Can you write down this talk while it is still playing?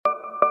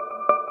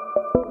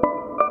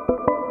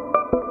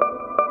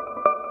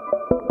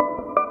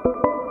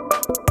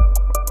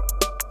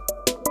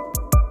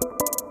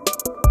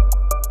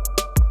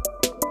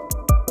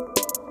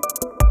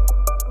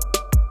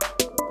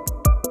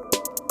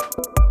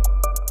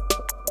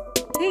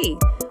Hey,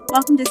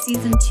 welcome to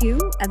Season 2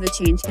 of the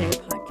Change Today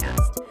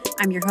podcast.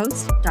 I'm your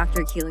host,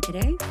 Dr. Akila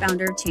Cadet,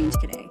 founder of Change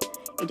Today,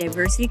 a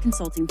diversity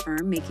consulting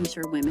firm making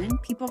sure women,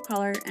 people of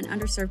color, and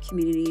underserved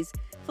communities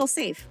feel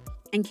safe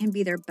and can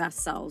be their best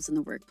selves in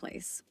the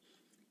workplace.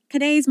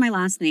 Cadet is my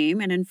last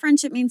name, and in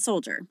French it means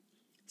soldier.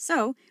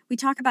 So we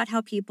talk about how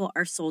people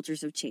are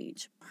soldiers of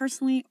change,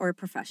 personally or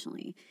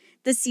professionally.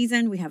 This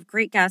season, we have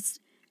great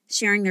guests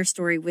sharing their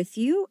story with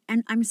you,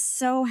 and I'm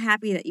so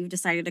happy that you've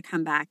decided to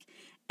come back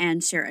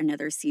and share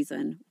another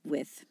season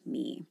with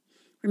me.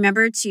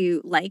 Remember to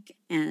like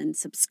and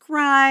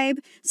subscribe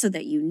so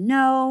that you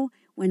know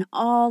when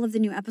all of the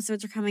new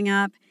episodes are coming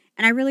up,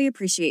 and I really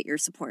appreciate your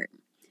support.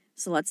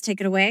 So let's take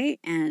it away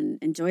and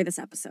enjoy this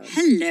episode.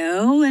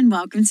 Hello, and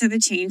welcome to the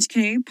Change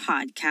Today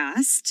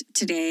podcast.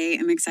 Today,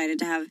 I'm excited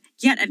to have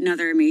yet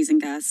another amazing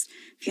guest.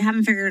 If you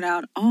haven't figured it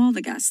out, all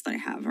the guests that I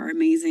have are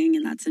amazing,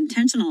 and that's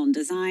intentional in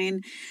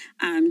design.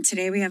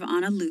 Today, we have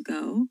Ana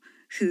Lugo,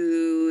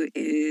 who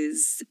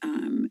is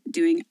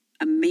doing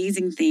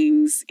amazing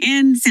things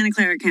in Santa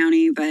Clara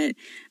County, but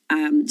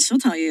she'll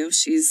tell you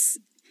she's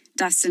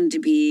destined to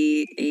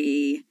be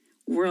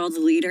a world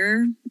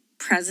leader,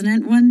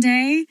 president one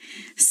day.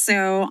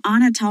 So,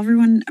 Ana, tell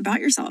everyone about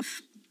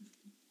yourself.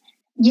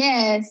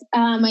 Yes,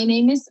 my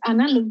name is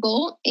Ana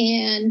Lugo,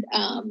 and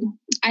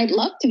I'd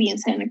love to be in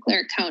Santa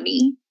Clara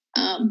County,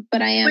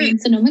 but I am in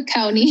Sonoma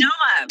County.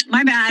 Noah,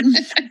 my bad.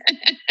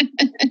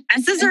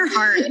 S's are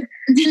hard.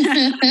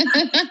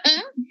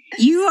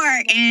 You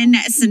are in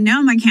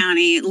Sonoma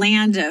County,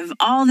 land of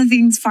all the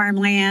things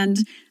farmland,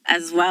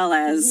 as well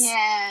as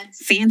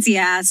fancy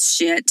ass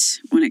shit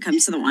when it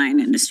comes to the wine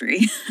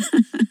industry.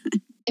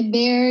 A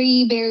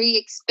very, very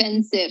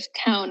expensive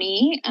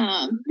county.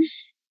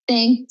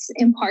 Thanks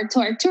in part to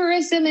our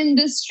tourism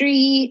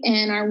industry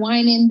and our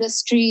wine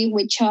industry,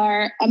 which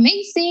are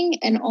amazing.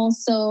 And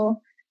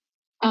also,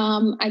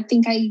 I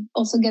think I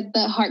also get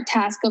the hard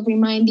task of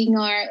reminding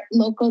our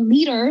local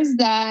leaders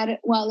that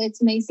while it's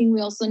amazing,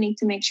 we also need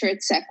to make sure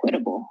it's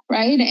equitable,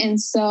 right?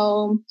 And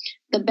so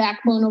the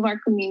backbone of our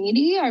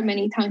community are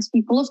many times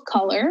people of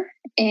color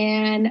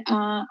and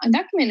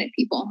undocumented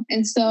people.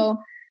 And so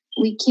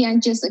we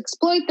can't just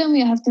exploit them.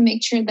 We have to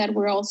make sure that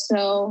we're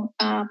also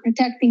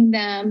protecting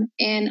them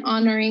and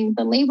honoring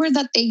the labor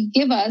that they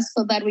give us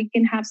so that we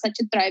can have such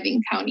a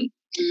thriving county.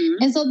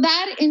 Mm-hmm. And so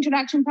that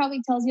introduction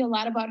probably tells you a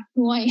lot about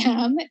who I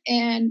am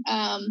and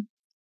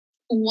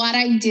what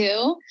I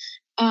do.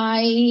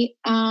 I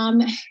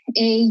am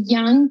a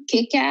young,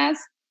 kick-ass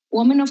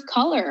woman of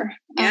color.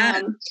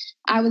 Yeah.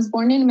 I was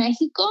born in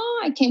Mexico.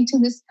 I came to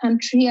this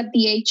country at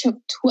the age of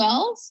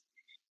 12.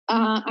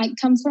 I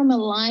come from a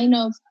line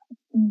of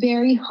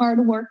very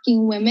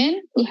hardworking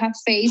women who have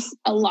faced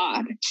a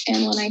lot.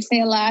 And when I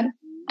say a lot,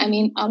 I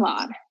mean a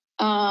lot.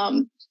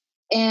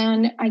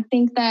 And I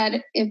think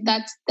that if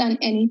that's done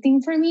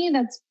anything for me,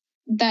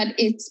 that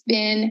it's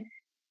been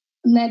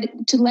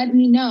let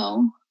me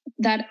know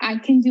that I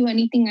can do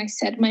anything I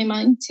set my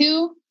mind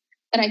to,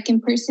 that I can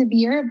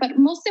persevere, but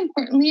most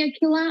importantly,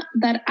 Akila,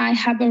 that I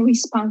have a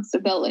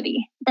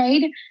responsibility,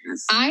 right?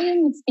 Yes. I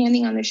am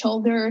standing on the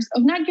shoulders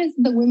of not just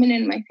the women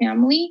in my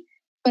family,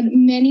 but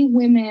many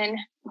women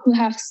who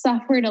have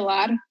suffered a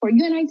lot for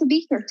you and I to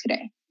be here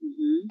today.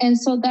 Mm-hmm. And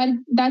so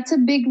that's a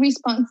big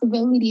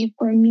responsibility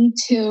for me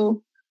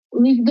to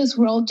leave this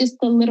world just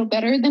a little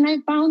better than I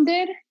found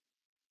it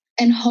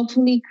and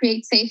hopefully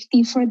create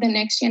safety for the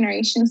next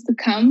generations to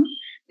come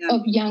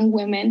of young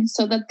women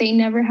so that they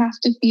never have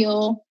to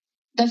feel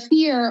the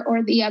fear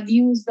or the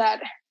abuse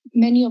that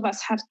many of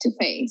us have to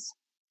face.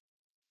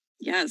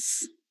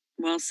 Yes,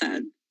 well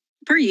said.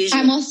 Per usual.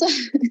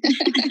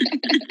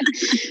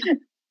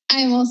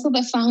 I'm also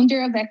the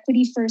founder of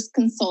Equity First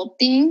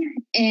Consulting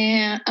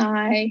and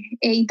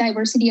a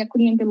diversity,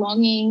 equity, and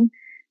belonging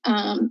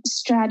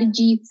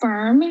strategy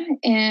firm.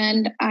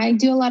 And I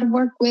do a lot of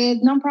work with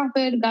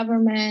nonprofit,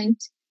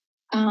 government,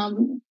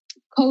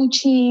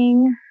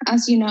 coaching,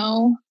 as you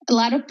know, a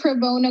lot of pro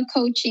bono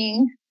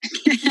coaching.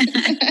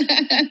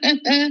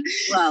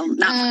 Well,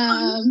 not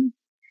fun.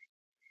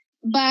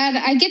 But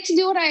I get to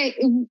do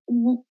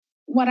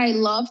what I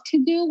love to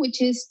do,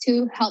 which is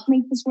to help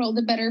make this world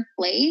a better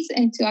place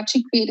and to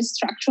actually create a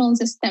structural and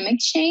systemic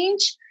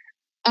change.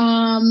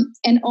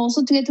 And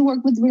also to get to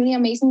work with really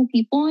amazing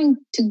people and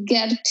to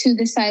get to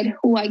decide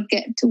who I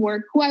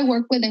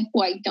work with and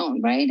who I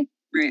don't, right?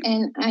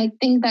 And I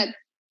think that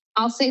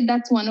I'll say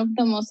that's one of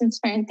the most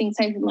inspiring things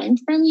I've learned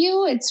from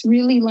you. It's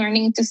really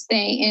learning to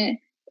stand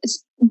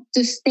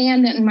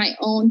in my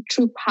own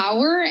true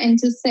power and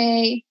to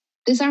say,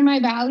 these are my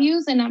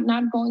values and I'm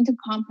not going to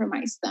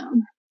compromise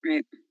them.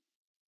 Right.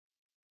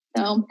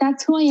 So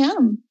that's who I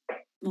am.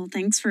 Well,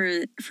 thanks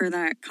for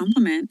that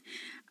compliment.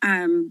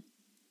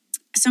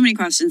 So many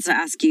questions to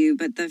ask you,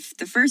 but the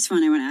first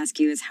one I want to ask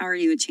you is, how are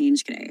you a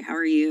change today? How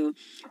are you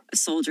a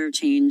soldier of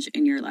change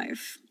in your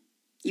life?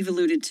 You've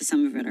alluded to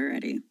some of it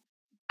already.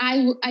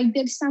 I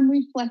did some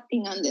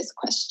reflecting on this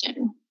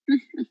question.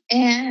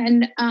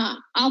 And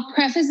I'll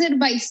preface it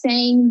by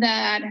saying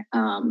that,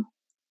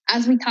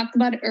 as we talked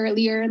about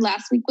earlier,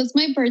 last week was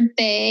my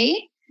birthday.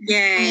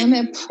 Yay. I am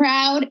a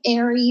proud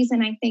Aries,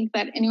 and I think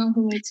that anyone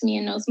who meets me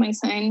and knows my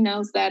sign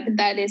knows that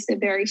that is a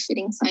very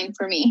fitting sign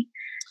for me.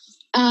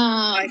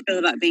 How I feel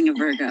about being a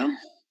Virgo.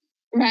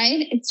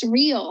 Right? It's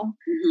real.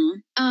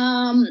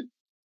 Mm-hmm.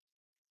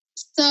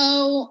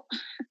 So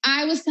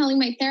I was telling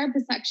my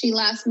therapist actually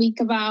last week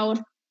about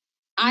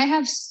I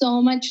have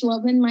so much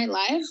love in my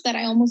life that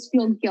I almost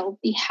feel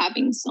guilty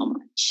having so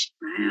much.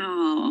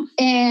 Wow.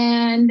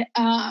 And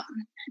I,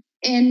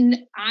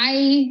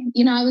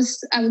 I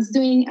was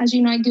doing, as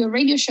you know, I do a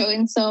radio show.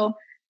 And so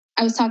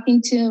I was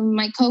talking to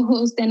my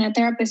co-host and a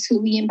therapist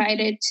who we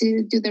invited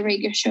to do the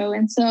radio show.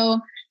 And so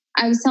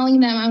I was telling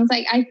them, I was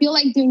like, I feel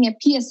like doing a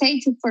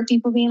PSA for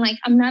people being like,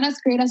 I'm not as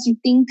great as you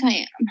think I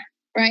am.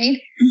 Right.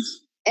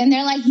 And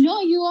they're like,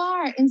 no, you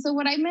are. And so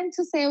what I meant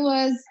to say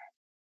was,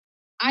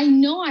 I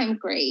know I'm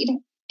great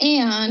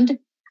and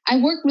I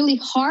work really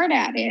hard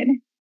at it.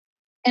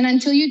 And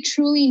until you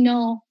truly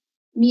know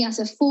me as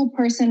a full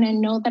person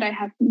and know that I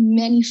have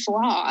many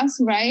flaws,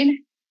 right?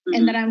 Mm-hmm.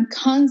 And that I'm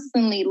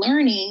constantly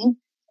learning,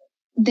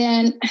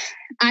 then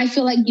I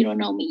feel like you don't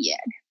know me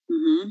yet.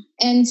 Mm-hmm.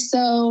 And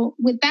so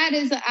with that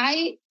is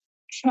I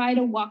try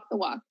to walk the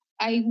walk.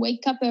 I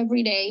wake up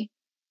every day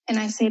and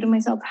I say to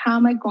myself, how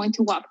am I going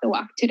to walk the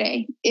walk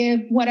today?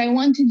 If what I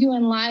want to do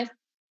in life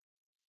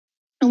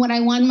and what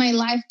I want my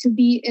life to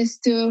be is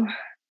to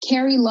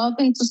carry love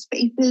into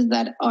spaces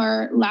that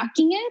are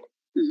lacking it,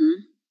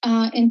 mm-hmm.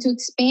 And to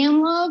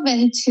expand love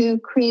and to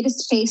create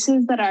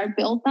spaces that are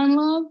built on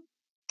love,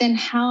 then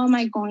how am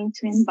I going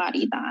to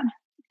embody that?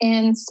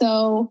 And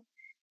so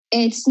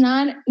it's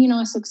not,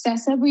 a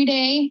success every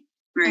day.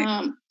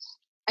 Right.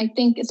 I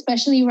think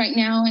especially right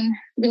now and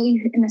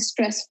really in a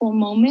stressful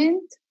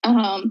moment,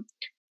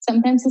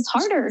 sometimes it's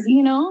harder,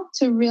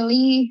 to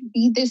really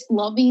be this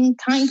loving,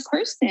 kind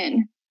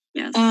person.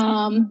 Yes.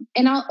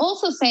 And I'll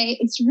also say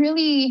it's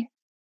really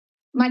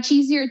much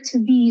easier to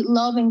be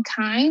love and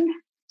kind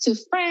to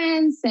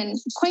friends and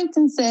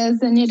acquaintances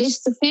than it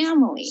is to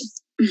family,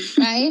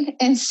 right?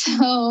 And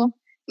so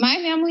my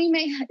family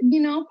may,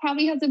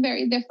 probably has a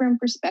very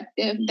different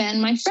perspective than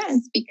my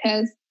friends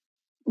because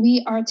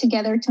we are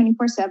together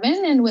 24/7.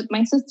 And with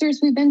my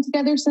sisters, we've been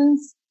together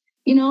since,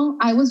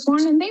 I was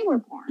born and they were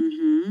born.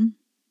 Mm-hmm.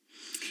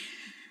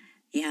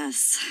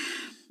 Yes.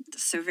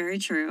 So very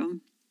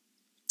true.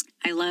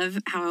 I love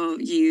how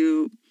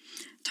you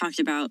talked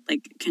about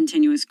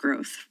continuous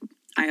growth.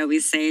 I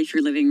always say if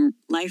you're living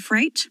life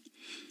right,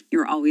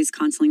 you're always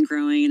constantly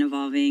growing and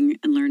evolving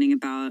and learning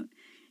about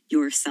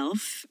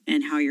yourself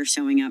and how you're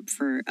showing up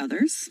for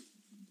others,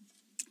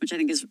 which I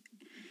think is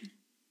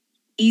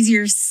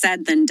easier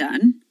said than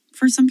done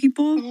for some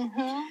people.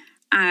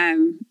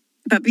 Mm-hmm.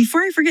 But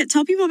before I forget,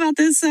 tell people about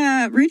this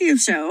radio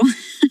show.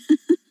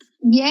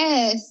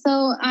 Yes.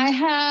 So I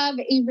have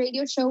a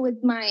radio show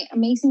with my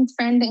amazing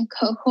friend and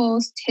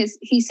co-host.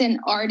 He's an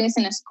artist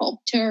and a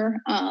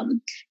sculptor.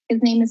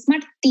 His name is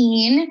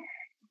Martin.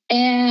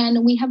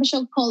 And we have a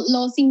show called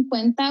Los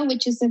 50,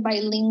 which is a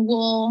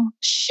bilingual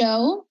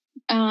show.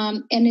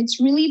 And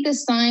it's really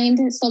designed,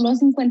 so Los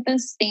 50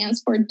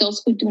 stands for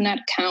those who do not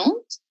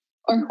count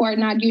or who are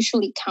not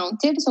usually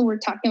counted. So we're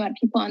talking about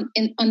people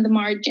on the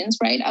margins,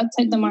 right?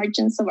 Outside the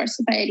margins of our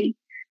society.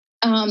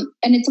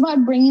 And it's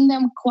about bringing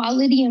them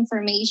quality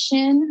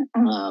information.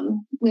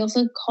 We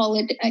also call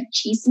it a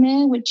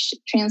chisme, which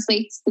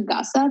translates to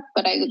gossip,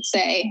 but I would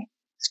say,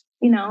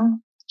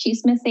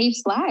 chisme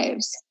saves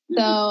lives.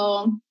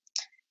 So,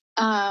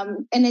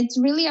 and it's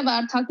really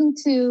about talking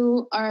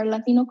to our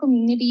Latino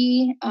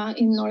community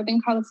in Northern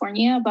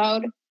California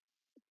about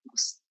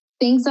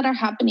things that are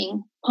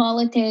happening,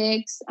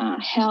 politics,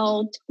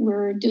 health.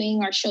 We're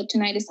doing our show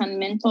tonight is on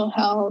mental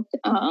health.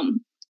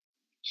 And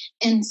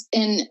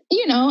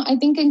I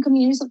think in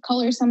communities of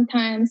color,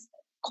 sometimes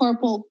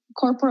corporal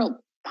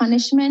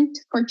punishment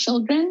for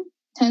children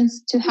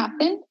tends to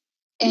happen.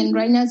 And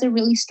right now is a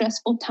really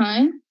stressful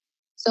time.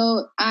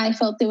 So I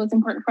felt it was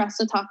important for us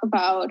to talk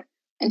about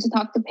and to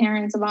talk to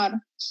parents about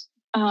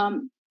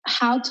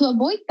how to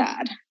avoid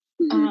that,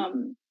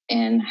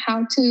 and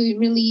how to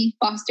really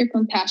foster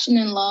compassion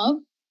and love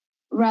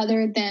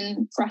rather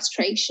than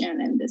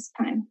frustration in this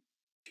time.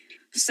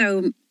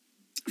 So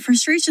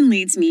frustration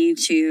leads me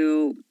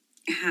to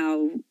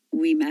how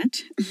we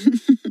met.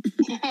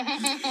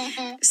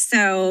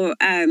 So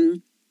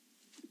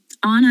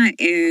Anna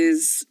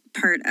is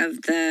part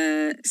of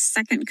the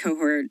second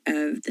cohort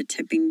of the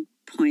Tipping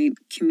Point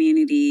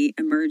Community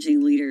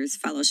Emerging Leaders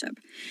Fellowship.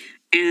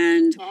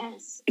 And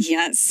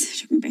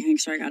yes, making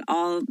sure I got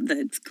all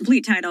the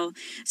complete title.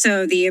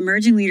 So the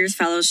Emerging Leaders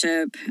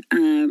Fellowship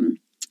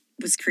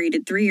was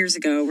created 3 years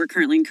ago. We're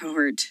currently in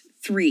cohort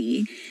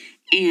 3.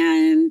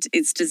 And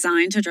it's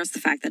designed to address the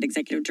fact that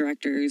executive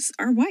directors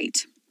are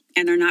white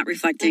and they're not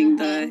reflecting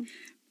the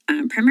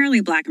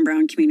primarily Black and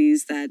brown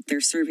communities that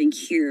they're serving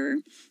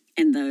here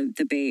in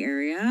the Bay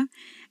Area.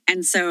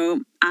 And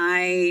so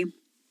I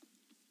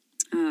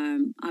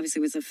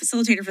obviously was a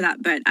facilitator for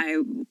that, but I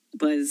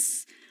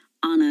was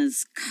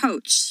Anna's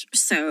coach.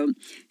 So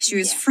she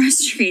was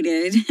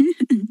frustrated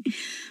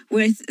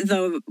with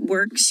the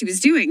work she was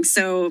doing.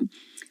 So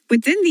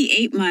within the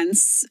 8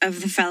 months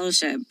of the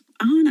fellowship,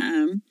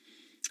 Anna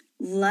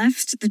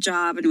left the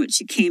job in which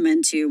she came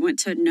into, went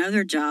to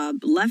another job,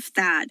 left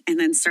that, and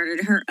then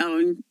started her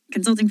own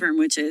consulting firm,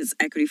 which is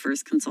Equity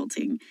First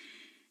Consulting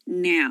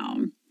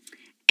now.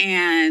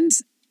 And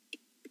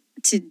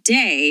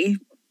today,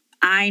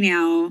 I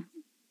now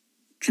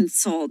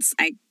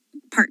I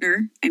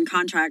partner and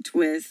contract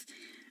with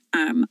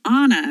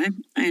Anna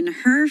and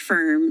her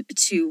firm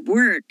to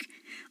work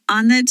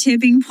on the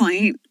Tipping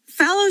Point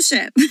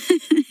Fellowship.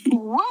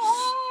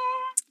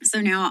 So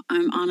now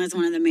Anna's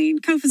one of the main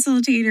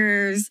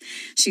co-facilitators.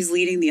 She's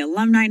leading the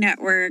alumni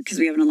network because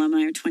we have an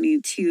alumni of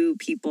 22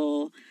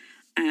 people,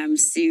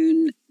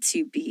 soon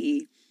to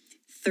be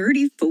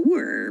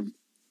 34.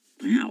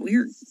 Wow,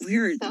 we're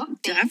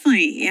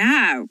definitely,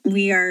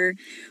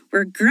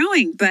 we're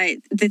growing. But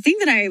the thing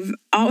that I've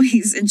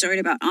always enjoyed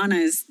about Anna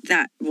is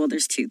that, well,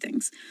 there's two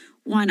things.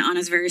 One,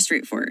 Anna's very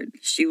straightforward.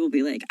 She will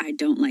be like, I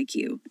don't like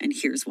you, and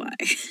here's why.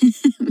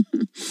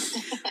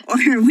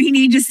 Or we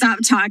need to stop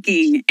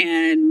talking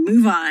and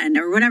move on,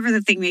 or whatever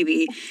the thing may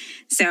be.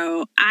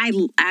 So I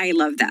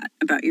love that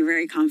about you.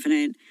 Very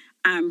confident.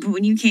 But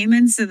when you came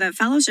into the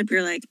fellowship,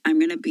 you're like, I'm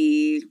going to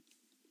be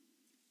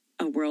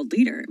a world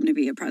leader. I'm going to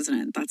be a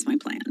president. That's my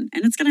plan.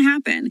 And it's going to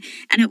happen.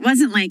 And it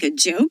wasn't like a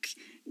joke.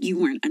 You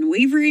weren't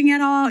unwavering at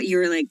all. You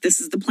were like,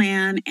 this is the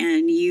plan,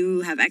 and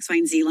you have X, Y,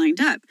 and Z lined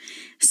up.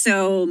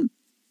 So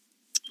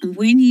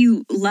when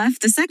you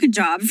left the second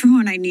job from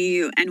when I knew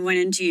you and went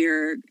into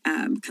your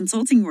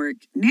consulting work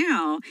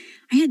now,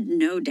 I had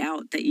no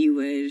doubt that you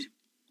would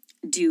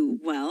do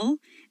well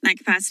in that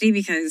capacity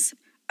because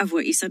of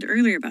what you said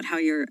earlier about how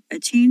you're a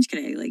change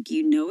cadet. Like,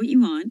 you know what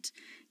you want,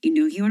 you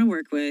know who you want to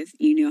work with,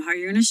 you know how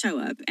you're going to show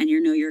up, and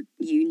you know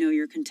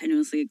you're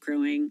continuously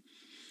growing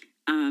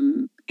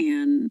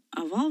and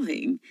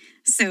evolving.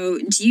 So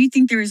do you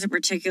think there was a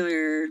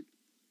particular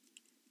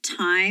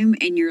time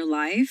in your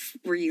life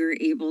where you were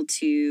able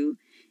to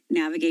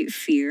navigate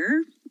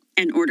fear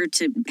in order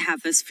to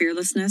have this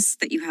fearlessness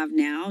that you have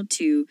now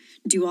to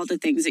do all the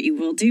things that you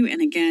will do?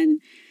 And again,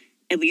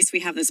 at least we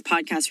have this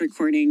podcast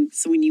recording.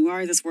 So when you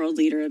are this world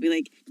leader, I'll be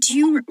like, do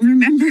you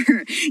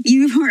remember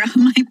you were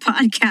on my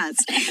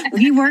podcast?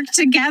 We worked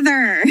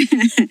together.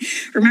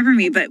 Remember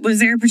me. But was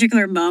there a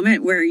particular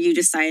moment where you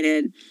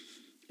decided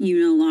you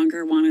no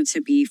longer wanted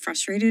to be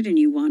frustrated and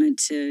you wanted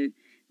to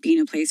be in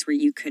a place where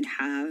you could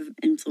have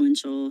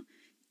influential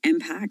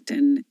impact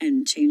and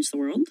change the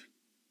world?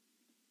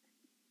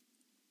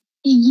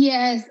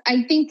 Yes,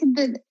 I think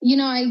that,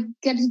 I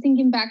get to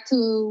thinking back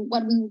to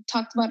what we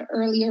talked about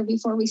earlier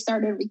before we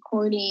started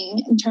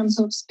recording in terms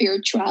of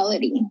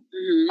spirituality.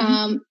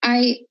 Mm-hmm.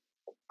 I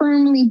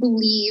firmly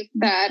believe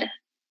that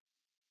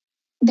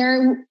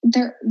there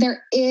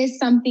is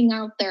something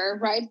out there,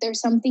 right? There's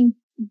something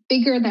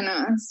bigger than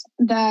us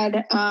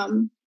that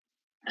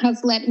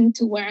has led me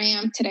to where I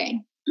am today.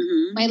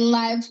 Mm-hmm. My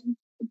life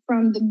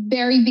from the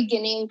very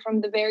beginning,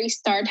 from the very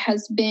start,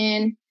 has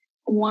been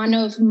one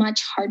of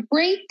much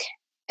heartbreak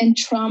and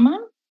trauma,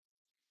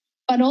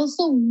 but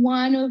also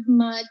one of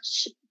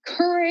much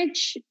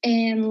courage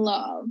and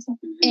love.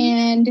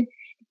 Mm-hmm.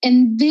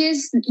 And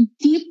this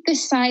deep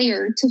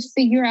desire to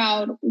figure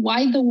out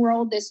why the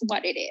world is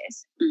what it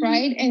is, mm-hmm.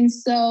 right? And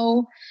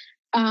so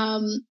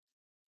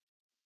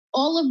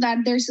all of that,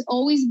 there's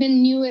always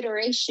been new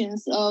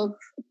iterations of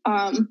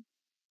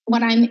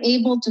what I'm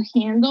able to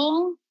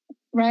handle,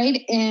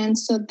 right? And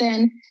so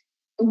then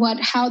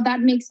how that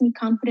makes me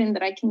confident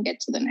that I can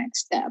get to the next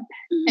step.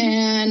 Mm-hmm.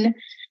 And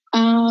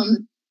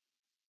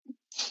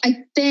I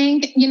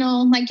think,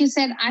 like you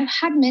said, I've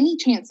had many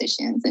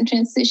transitions, and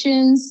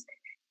transitions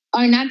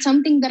are not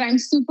something that I'm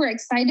super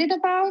excited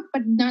about,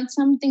 but not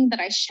something that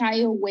I shy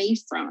away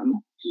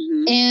from.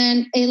 Mm-hmm.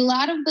 And a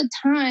lot of the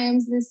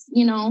times this,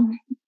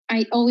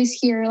 I always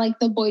hear like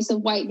the voice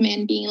of white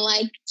men being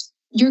like,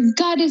 your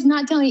gut is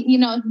not telling,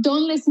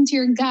 don't listen to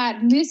your gut,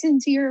 listen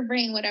to your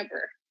brain,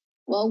 whatever.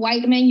 Well,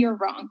 white men, you're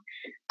wrong.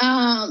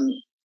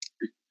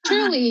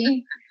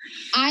 Truly,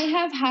 I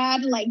have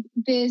had like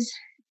this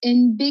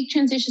in big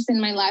transitions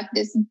in my life,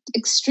 this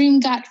extreme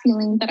gut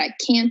feeling that I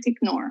can't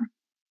ignore.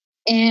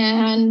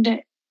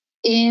 And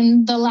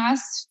in the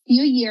last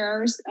few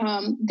years,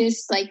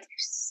 this like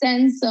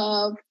sense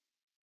of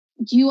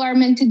you are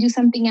meant to do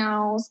something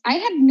else. I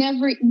had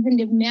never even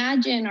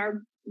imagined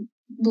or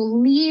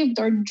believed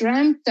or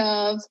dreamt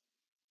of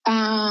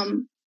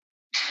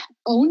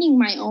owning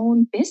my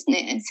own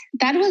business.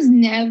 That was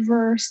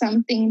never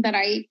something that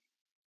I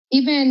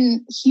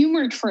even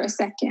humored for a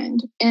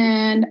second.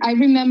 And I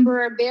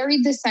remember a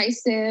very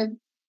decisive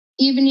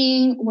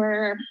evening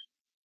where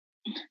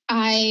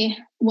I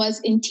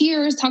was in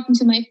tears talking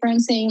to my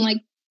friend saying,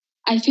 like,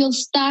 I feel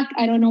stuck.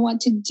 I don't know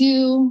what to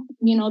do.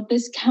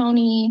 This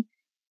county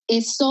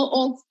is so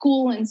old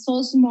school and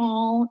so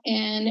small,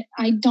 and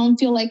I don't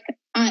feel like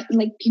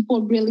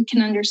people really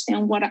can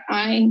understand what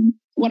I'm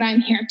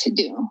here to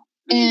do.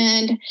 Mm-hmm.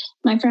 And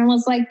my friend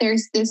was like,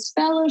 there's this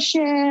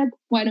fellowship.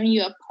 Why don't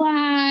you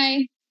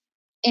apply?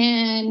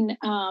 And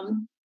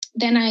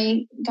then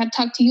I got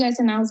talked to you guys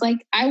and I was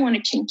like, I want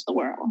to change the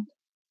world.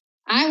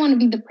 I want to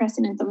be the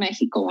president of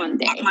Mexico one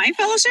day. My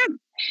fellowship?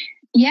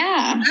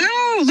 Yeah.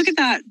 Oh, look at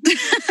that.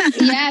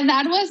 Yeah,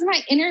 that was my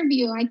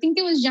interview. I think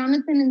it was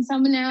Jonathan and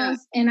someone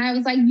else. Yeah. And I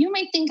was like, you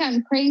might think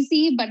I'm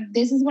crazy, but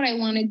this is what I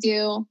want to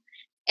do.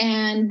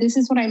 And this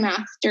is what I'm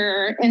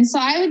after. And so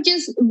I would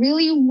just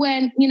really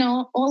went,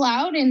 all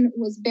out and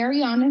was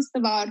very honest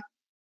about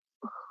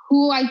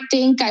who I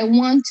think I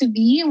want to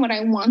be and what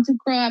I want to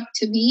grow up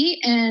to be.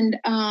 And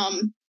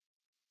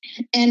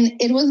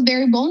it was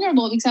very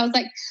vulnerable because I was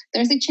like,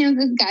 there's a chance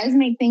that guys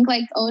may think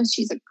like, oh,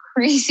 she's a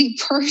crazy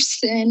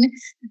person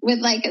with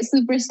like a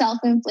super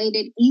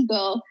self-inflated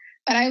ego.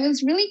 But I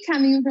was really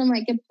coming from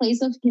like a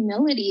place of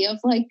humility of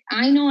like,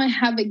 I know I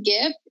have a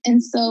gift.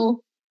 And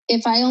so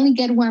if I only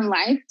get one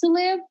life to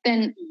live,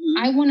 then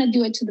I want to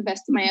do it to the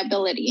best of my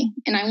ability.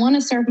 And I want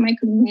to serve my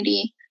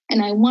community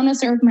and I want to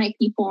serve my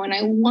people and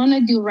I want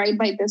to do right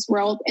by this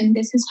world. And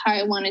this is how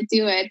I want to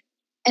do it.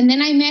 And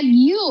then I met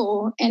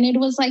you and it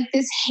was like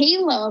this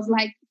halo of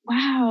like,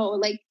 wow,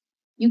 like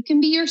you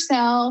can be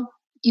yourself,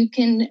 you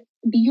can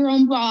be your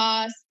own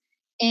boss,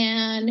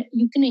 and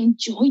you can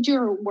enjoy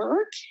your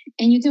work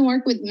and you can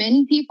work with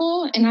many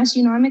people. And as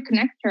you know, I'm a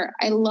connector.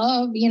 I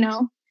love,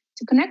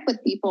 to connect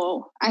with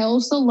people. I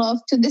also love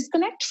to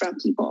disconnect from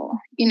people,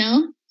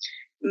 Ooh,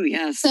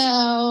 yes.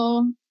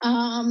 So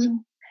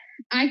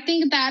I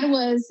think that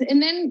was,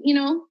 and then,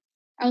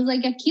 I was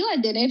like,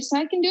 Akila did it, so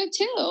I can do it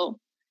too.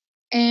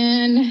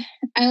 And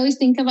I always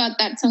think about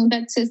that song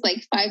that says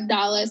like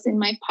 $5 in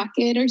my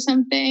pocket or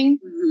something.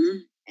 Mm-hmm.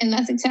 And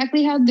that's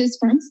exactly how this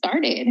firm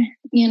started,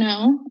 and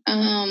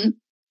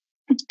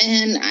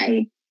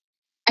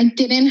I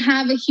didn't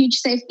have a huge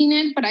safety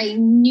net, but I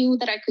knew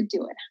that I could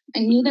do it.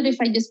 I knew that if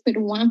I just put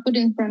one foot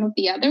in front of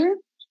the other,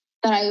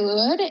 that I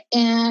would.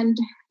 And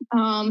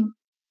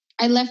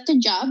I left a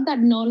job that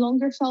no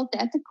longer felt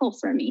ethical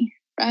for me,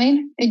 right?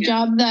 A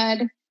job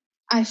that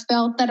I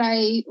felt that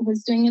I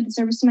was doing at the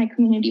service to my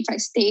community if I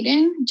stayed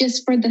in,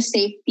 just for the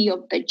safety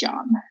of the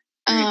job.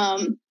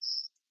 Right.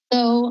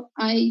 So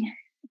I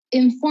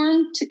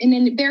informed in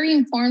a very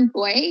informed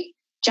way,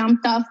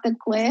 jumped off the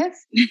cliff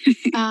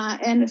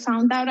and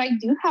found out I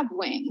do have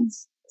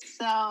wings.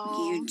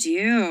 So you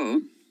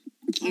do.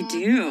 You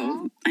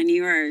do. And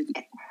you are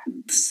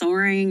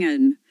soaring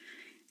and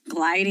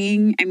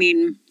gliding. I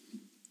mean,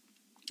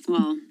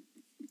 well,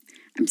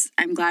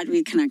 I'm glad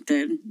we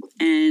connected.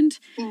 And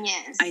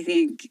yes. I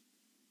think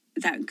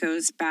that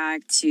goes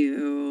back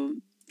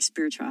to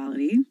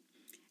spirituality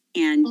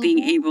and being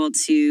able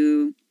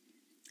to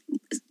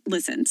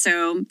listen.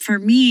 So for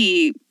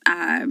me,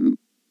 I'm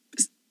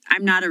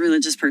not a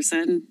religious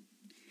person.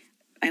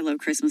 I love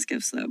Christmas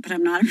gifts though, but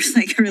I'm not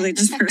like a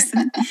religious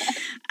person.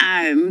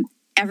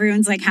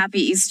 Everyone's like, happy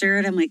Easter.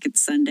 And I'm like,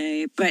 it's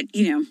Sunday, but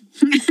I'm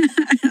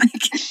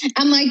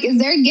like, is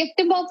there a gift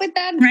involved with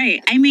that?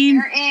 Right. I mean,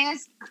 there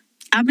is.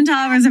 Up until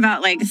I was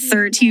about like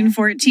 13,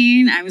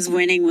 14, I was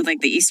winning with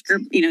like the Easter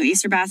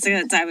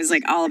baskets. I was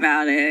like all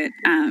about it.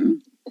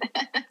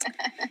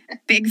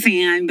 Big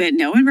fan, but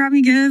no one brought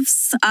me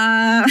gifts.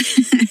 And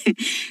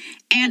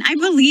I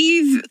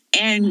believe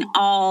in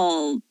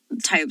all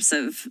types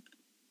of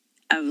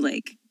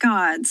like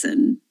gods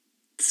and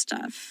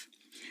stuff.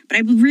 But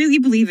I really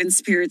believe in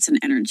spirits and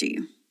energy,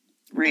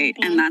 right?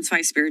 Mm-hmm. And that's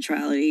why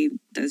spirituality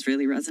does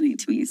really resonate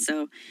to me.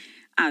 So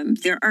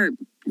there are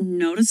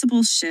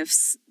noticeable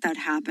shifts that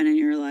happen in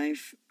your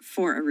life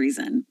for a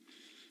reason.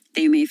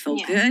 They may feel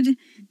good,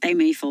 they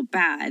may feel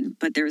bad,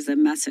 but there's a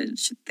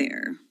message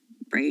there,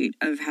 right,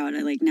 of how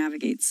to like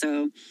navigate.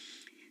 So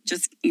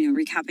just,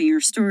 recapping your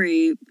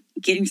story,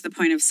 getting to the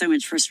point of so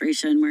much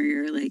frustration where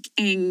you're like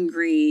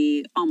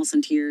angry, almost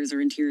in tears or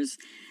in tears,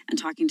 and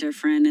talking to a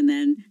friend, and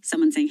then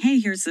someone saying, hey,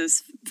 here's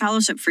this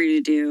fellowship for you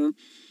to do.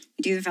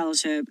 You do the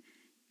fellowship,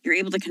 you're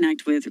able to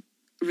connect with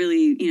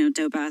really,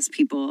 dope ass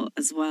people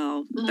as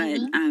well.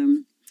 Mm-hmm.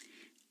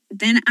 But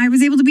then I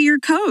was able to be your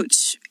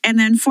coach, and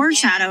then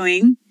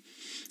foreshadowing.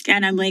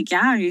 And I'm like,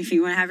 yeah, if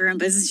you want to have your own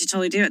business, you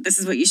totally do it. This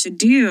is what you should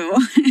do.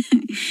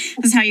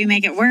 This is how you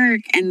make it work.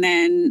 And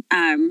then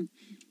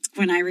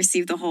when I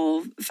received the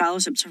whole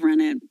fellowship to run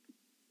it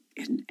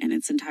in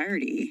its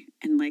entirety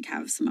and like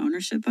have some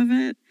ownership of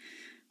it,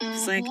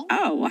 it's like,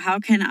 oh, well, how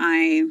can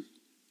I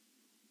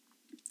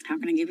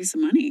give you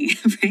some money,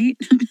 right?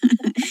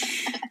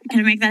 Can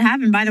I make that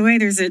happen? By the way,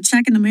 there's a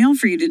check in the mail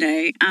for you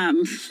today.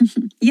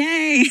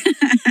 Yay.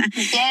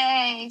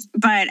 Yay.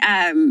 But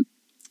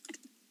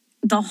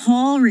the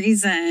whole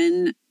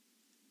reason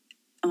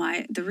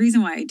why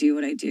I do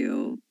what I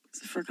do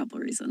is for a couple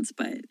of reasons,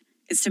 but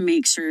it's to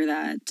make sure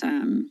that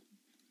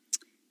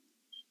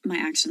my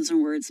actions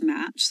and words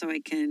match so I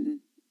can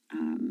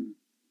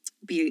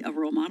be a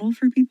role model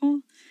for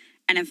people.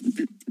 And if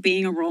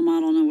being a role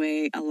model in a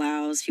way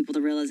allows people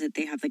to realize that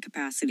they have the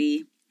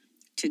capacity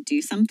to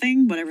do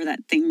something, whatever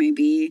that thing may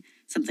be,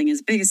 something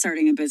as big as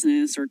starting a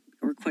business or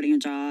quitting a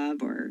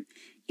job or,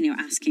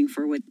 asking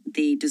for what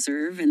they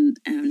deserve in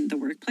the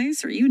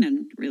workplace or even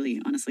in really,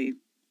 honestly,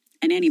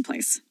 in any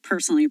place,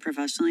 personally,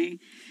 professionally,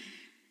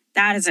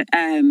 that is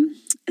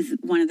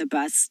one of the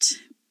best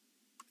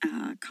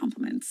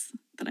compliments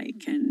that I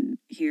can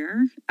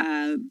hear,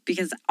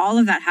 because all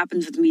of that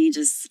happens with me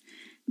just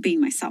being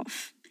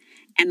myself.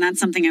 And that's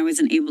something I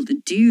wasn't able to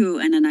do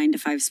in a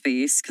 9-to-5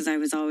 space because I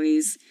was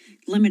always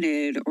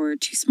limited or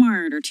too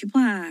smart or too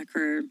black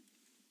or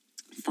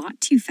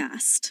thought too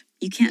fast.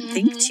 You can't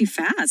think too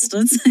fast.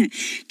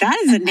 That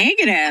is a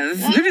negative.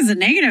 That is a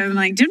negative. I'm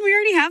like, didn't we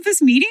already have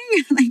this meeting?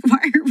 Like,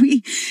 why are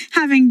we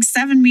having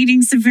 7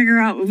 meetings to figure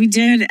out what we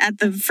did at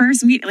the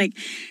first meeting? Like,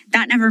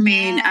 that never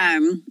made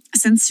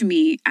sense to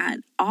me at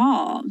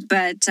all.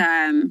 But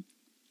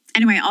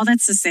anyway, all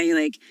that's to say,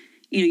 like,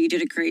 you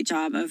did a great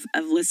job of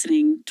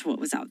listening to what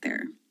was out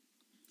there,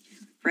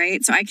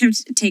 right? So I could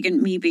have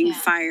taken me being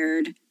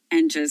fired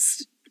and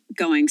just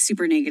going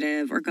super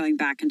negative or going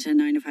back into a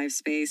 9-to-5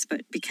 space.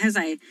 But because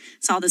I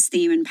saw this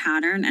theme and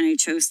pattern and I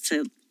chose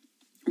to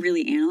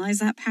really analyze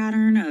that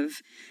pattern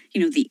of,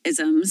 the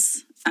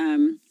isms,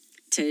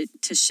 to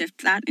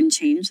shift that and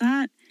change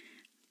that,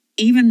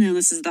 even though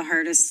this is the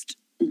hardest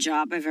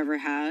job I've ever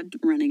had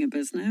running a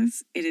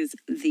business, it is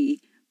the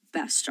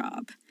best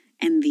job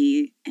in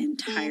the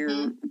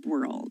entire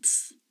world.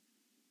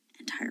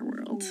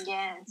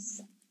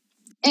 Yes.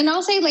 And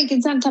I'll say, like,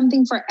 it's not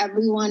something for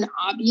everyone,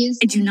 obviously.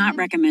 I do not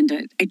recommend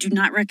it. I do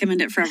not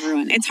recommend it for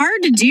everyone. It's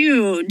hard to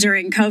do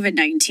during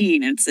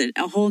COVID-19. It's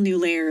a whole new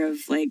layer of,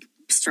 like,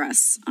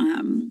 stress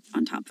on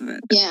top of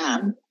it. Yeah.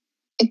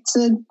 It's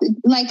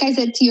like I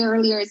said to you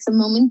earlier, it's a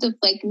moment of,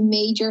 like,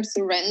 major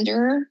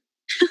surrender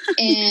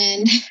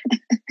and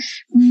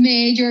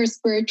major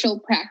spiritual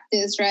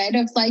practice, right?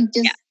 Of, like,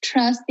 just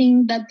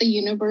trusting that the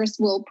universe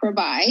will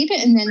provide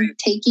and then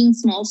taking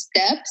small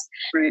steps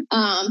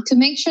to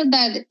make sure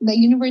that the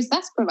universe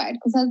does provide.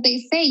 Because as they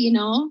say, you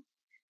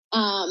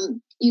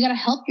got to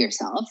help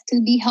yourself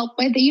to be helped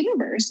by the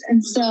universe.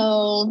 And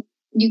so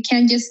you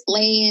can't just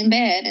lay in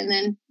bed and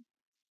then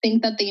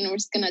think that the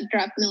universe is going to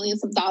drop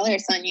millions of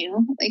dollars on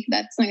you. Like,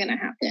 that's not going to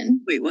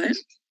happen. Wait, what?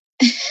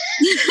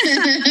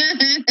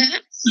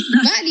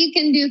 But you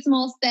can do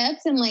small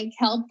steps and, like,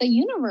 help the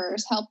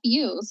universe help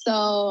you.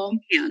 So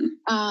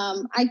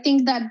I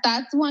think that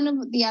that's one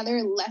of the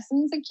other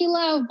lessons,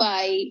 Akila.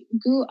 I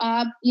grew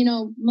up,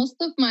 most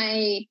of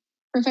my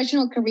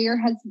professional career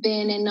has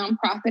been in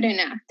nonprofit and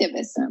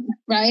activism,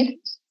 right?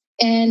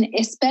 And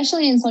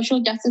especially in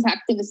social justice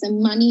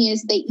activism, money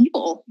is the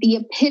evil, the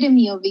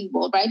epitome of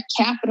evil, right?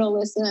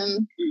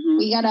 Capitalism,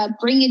 we got to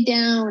bring it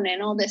down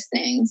and all these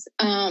things.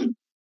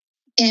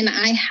 And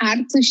I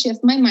had to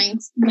shift my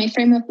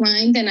frame of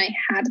mind, and I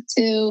had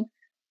to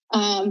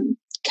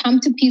come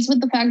to peace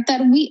with the fact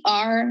that we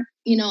are,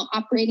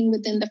 operating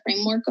within the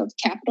framework of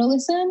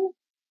capitalism.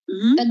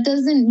 That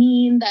doesn't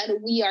mean that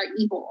we are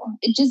evil.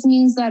 It just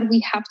means that we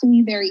have to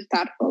be very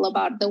thoughtful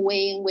about the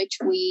way in which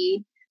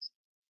we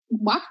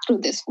walk through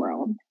this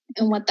world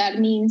and what that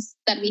means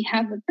that we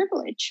have a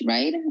privilege,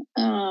 right?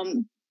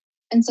 And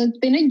so it's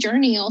been a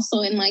journey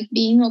also in, like,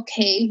 being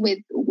okay with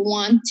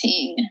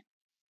wanting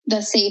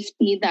the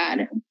safety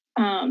that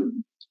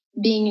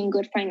being in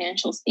good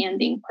financial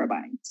standing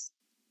provides.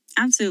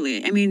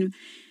 Absolutely. I mean,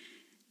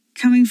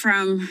 coming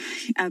from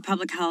a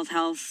public health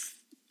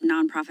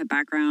nonprofit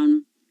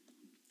background,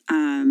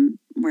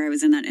 where I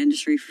was in that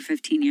industry for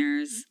 15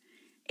 years,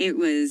 it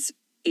was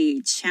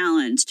a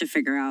challenge to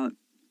figure out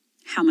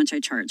how much I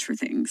charge for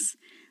things.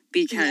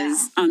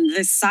 Because on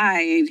this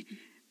side,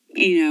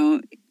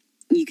 you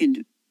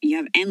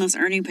have endless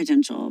earning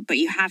potential, but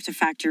you have to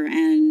factor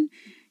in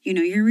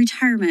your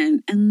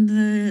retirement and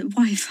the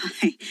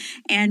Wi-Fi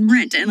and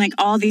rent and, like,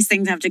 all these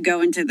things have to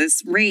go into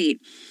this rate.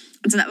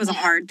 And so that was a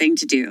hard thing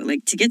to do.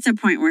 Like, to get to a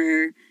point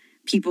where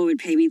people would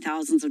pay me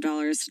thousands of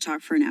dollars to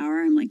talk for an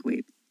hour, I'm like,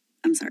 wait,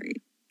 I'm sorry.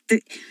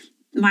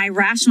 My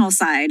rational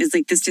side is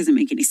like, this doesn't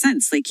make any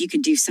sense. Like, you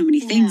could do so many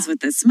things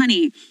with this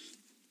money.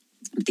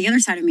 But the other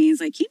side of me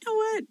is like, you know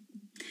what?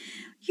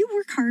 You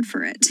work hard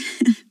for it.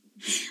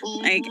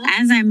 Like,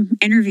 as I'm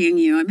interviewing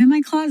you, I'm in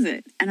my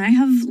closet and I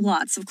have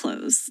lots of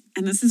clothes,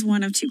 and this is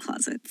one of 2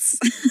 closets.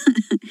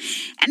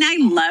 And I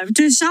love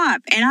to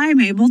shop, and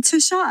I'm able to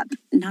shop.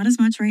 Not as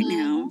much right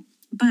now,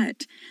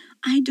 but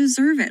I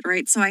deserve it,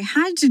 right? So I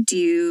had to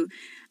do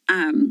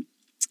kind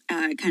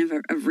of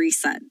a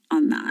reset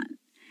on that.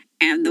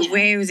 And the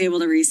way I was able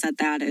to reset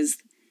that is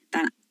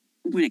that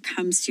when it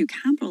comes to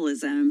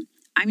capitalism,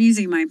 I'm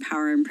using my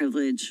power and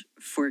privilege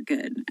for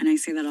good. And I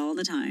say that all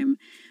the time.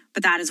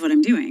 But that is what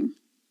I'm doing,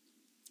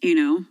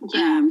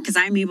 because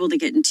I'm able to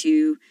get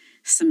into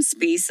some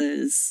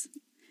spaces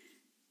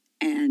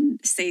and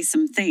say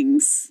some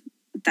things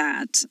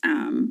that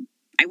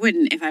I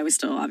wouldn't if I was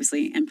still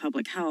obviously in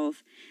public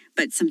health,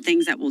 but some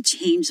things that will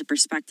change the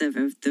perspective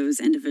of those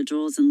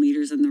individuals and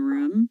leaders in the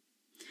room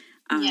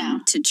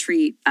to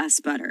treat us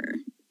better,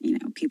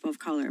 people of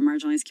color,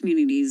 marginalized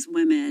communities,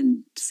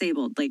 women,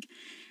 disabled,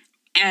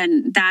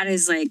 and that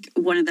is, like,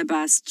 one of the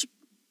best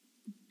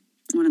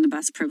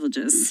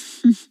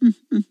privileges.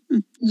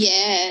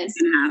 Yes.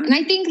 And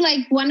I think,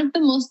 like, one of the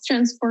most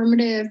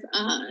transformative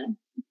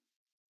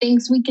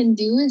things we can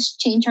do is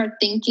change our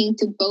thinking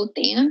to both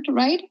and,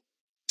 right?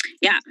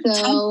 Yeah.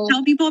 So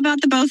tell people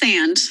about the both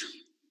and. So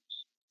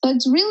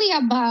it's really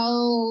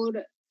about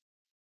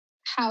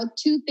how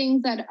two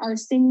things that are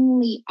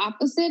seemingly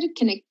opposite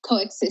can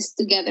coexist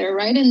together,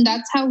 right? And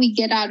that's how we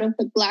get out of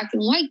the black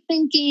and white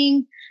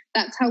thinking.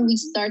 That's how we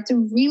start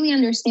to really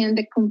understand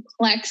the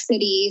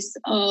complexities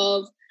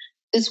of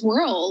this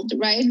world,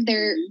 right?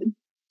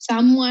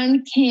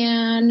 Someone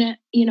can,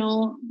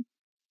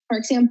 for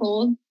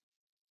example,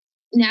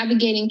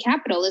 navigating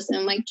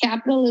capitalism, like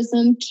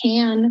capitalism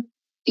can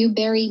do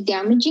very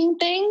damaging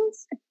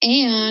things,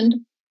 and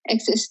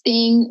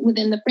existing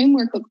within the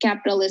framework of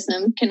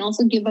capitalism can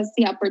also give us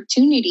the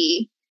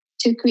opportunity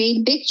to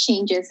create big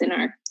changes in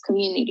our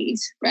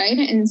communities, right?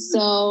 And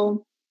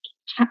so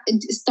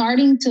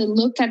starting to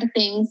look at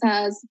things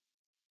as,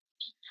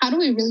 how do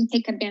we really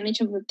take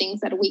advantage of the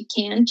things that we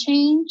can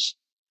change,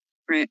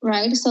 right?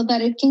 So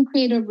that it can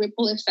create a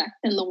ripple effect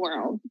in the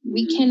world. Mm-hmm.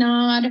 We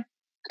cannot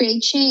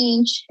create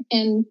change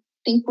and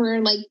think we're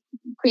like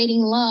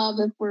creating love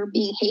if we're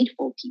being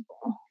hateful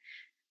people.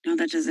 No,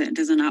 that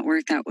does not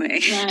work that way.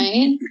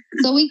 Right.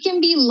 So we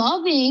can be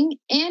loving,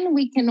 and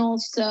we can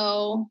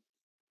also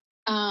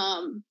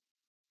have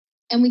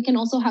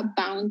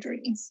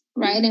boundaries,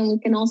 right? Mm-hmm. And we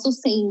can also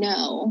say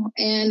no.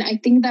 And I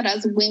think that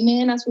as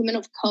women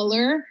of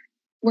color,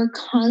 we're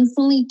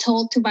constantly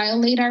told to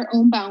violate our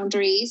own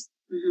boundaries,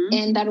 mm-hmm.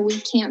 and that we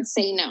can't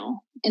say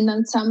no. And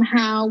then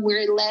somehow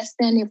we're less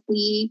than if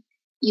we,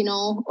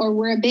 or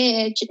we're a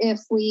bitch if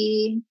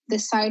we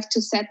decide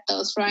to set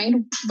those, right?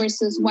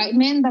 Versus mm-hmm. white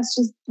men, that's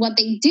just what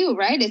they do,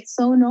 right? It's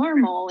so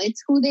normal.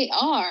 It's who they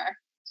are.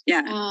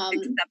 Yeah,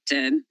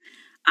 accepted.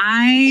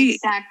 I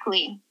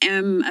exactly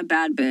am a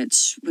bad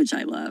bitch, which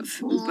I love,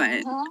 mm-hmm.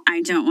 but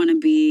I don't want to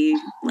be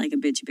like a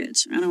bitchy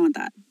bitch. I don't want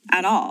that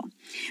at all.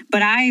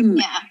 But I'm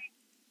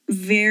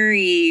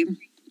very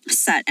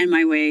set in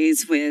my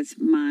ways with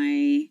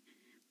my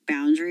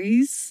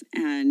boundaries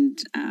and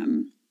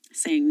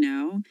saying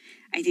no.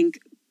 I think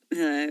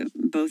the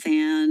both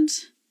and,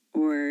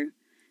 or,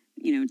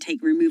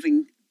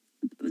 removing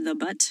the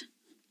but.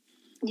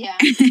 Yeah.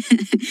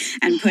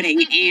 and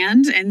putting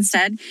and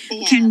instead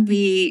can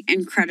be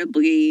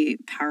incredibly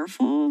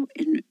powerful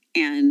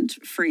and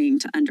freeing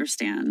to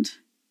understand.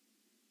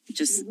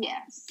 It's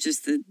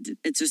just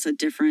a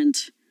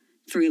different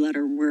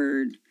 3-letter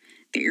word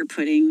that you're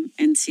putting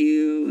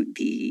into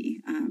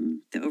the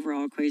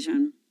overall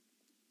equation.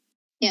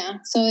 Yeah,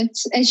 so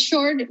it's a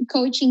short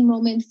coaching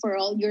moment for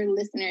all your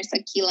listeners,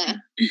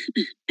 Akila.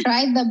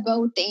 Try the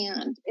both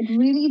and. It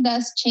really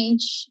does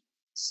change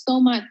so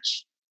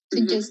much to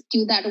mm-hmm. just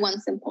do that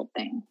one simple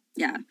thing.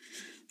 Yeah,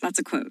 that's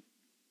a quote.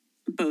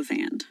 Both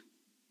and.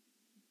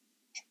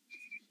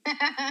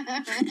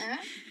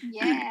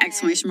 Yeah.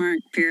 Exclamation mark,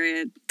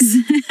 period.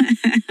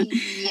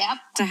 Yep.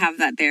 To have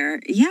that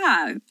there.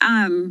 Yeah.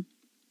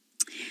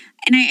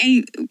 And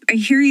I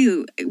hear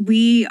you.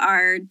 We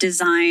are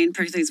designed,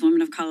 particularly as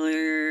women of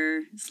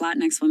color,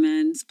 Latinx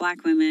women,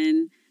 Black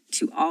women,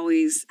 to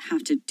always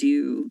have to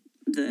do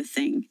the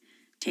thing.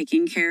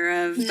 Taking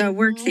care of the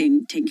work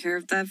thing, taking care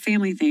of the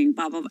family thing,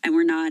 blah, blah, blah. And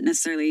we're not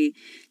necessarily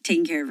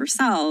taking care of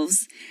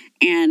ourselves.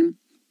 And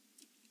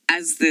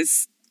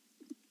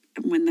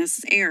when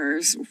this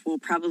airs, we'll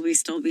probably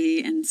still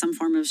be in some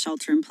form of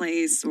shelter in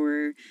place,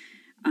 or,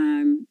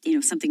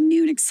 something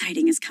new and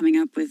exciting is coming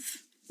up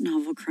with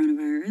novel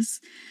coronavirus.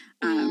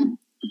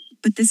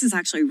 But this is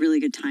actually a really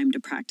good time to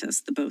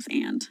practice the both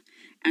and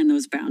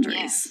those boundaries.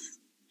 Yes.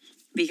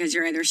 Because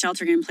you're either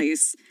sheltering in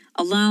place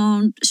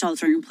alone,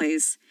 sheltering in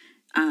place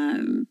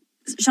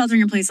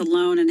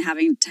alone and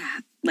having to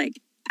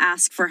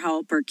ask for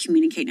help or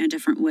communicate in a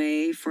different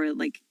way for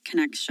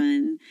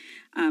connection.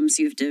 So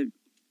you have to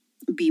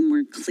be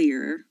more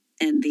clear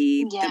in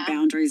the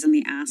boundaries and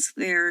the ask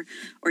there,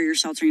 or you're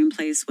sheltering in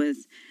place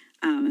with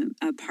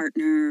a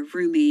partner,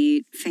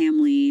 roommate,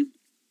 family,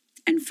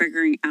 and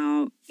figuring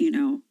out,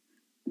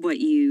 what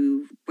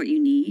you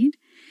need.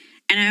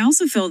 And I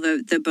also feel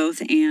the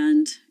both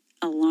and,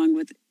 along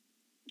with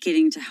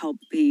getting to help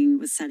being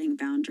with setting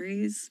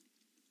boundaries,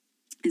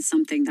 is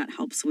something that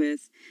helps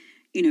with,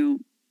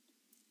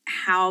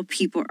 how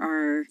people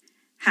are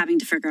having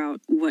to figure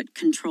out what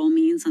control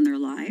means in their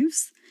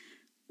lives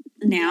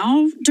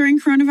now during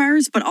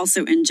coronavirus, but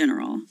also in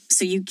general.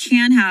 So you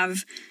can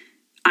have,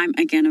 I'm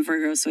again a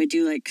Virgo, so I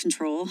do like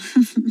control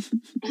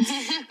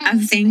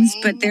of things,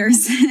 but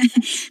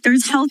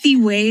there's healthy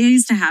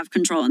ways to have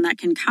control, and that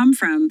can come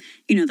from,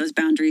 those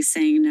boundaries,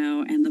 saying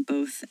no, and the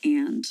both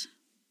and.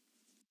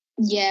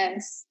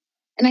 Yes.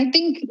 And I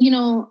think,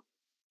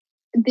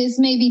 this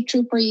may be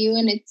true for you,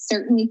 and it's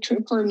certainly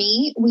true for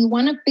me. We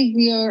want to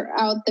figure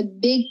out the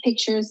big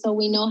picture so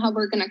we know how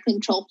we're going to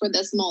control for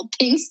the small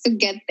things to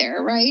get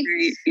there, right?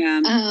 Right,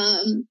 yeah.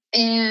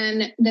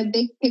 And the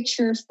big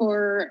picture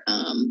for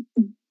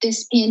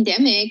this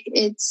pandemic,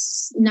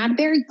 it's not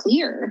very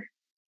clear.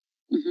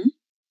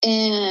 Mm-hmm.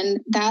 And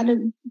that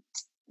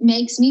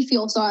makes me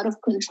feel so out of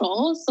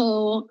control.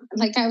 So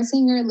like I was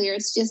saying earlier,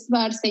 it's just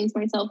about saying to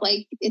myself,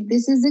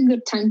 this is a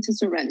good time to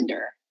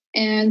surrender.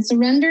 And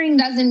surrendering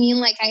doesn't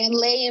mean I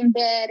lay in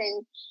bed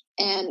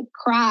and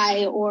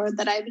cry, or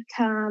that I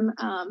become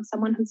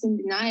someone who's in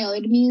denial.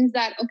 It means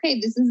that, okay,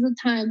 this is the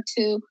time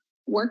to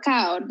work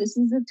out. This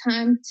is the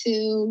time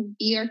to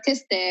be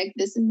artistic.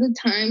 This is the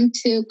time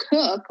to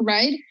cook,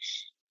 right?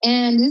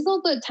 And this is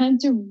also a time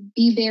to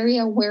be very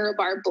aware of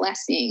our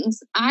blessings.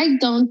 I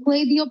don't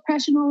play the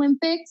Oppression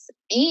Olympics,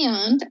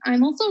 and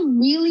I'm also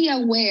really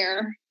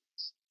aware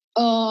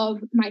of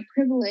my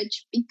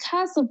privilege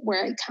because of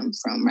where I come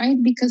from, right?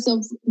 Because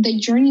of the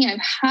journey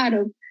I've had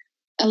of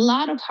a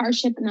lot of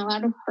hardship and a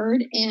lot of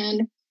hurt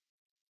and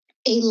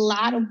a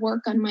lot of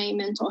work on my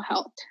mental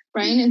health,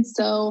 right? And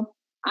so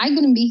I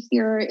couldn't be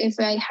here if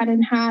I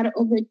hadn't had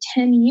over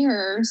 10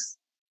 years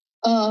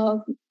of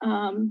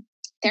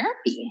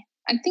therapy.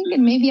 I think it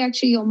may be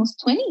actually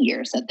almost 20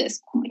 years at this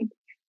point,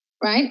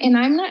 right? And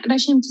I'm not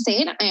ashamed to say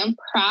it. I am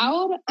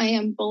proud. I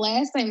am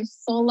blessed. I'm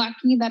so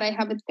lucky that I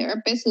have a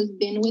therapist who's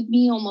been with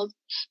me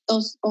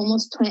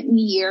almost 20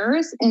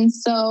 years. And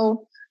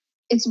so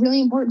it's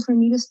really important for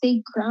me to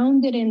stay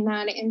grounded in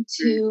that and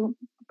to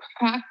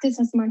practice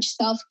as much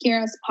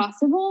self-care as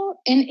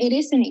possible. And it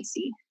isn't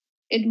easy.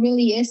 It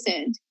really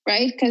isn't,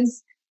 right?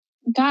 Because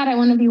God, I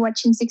want to be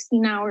watching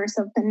 16 Hours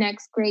of the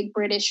next Great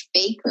British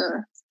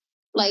Baker.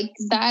 Like,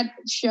 that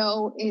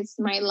show is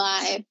my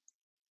life.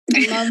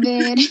 I love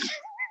it.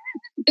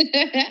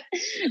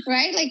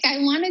 Right? Like, I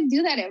want to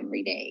do that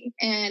every day.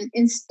 And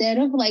instead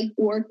of like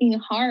working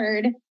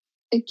hard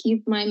to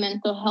keep my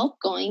mental health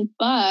going,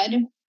 but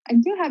I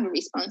do have a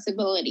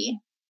responsibility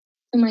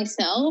to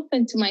myself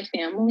and to my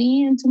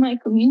family and to my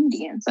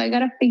community. And so I got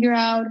to figure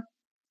out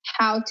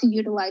how to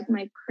utilize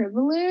my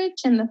privilege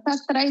and the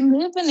fact that I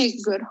live in a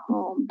good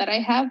home, that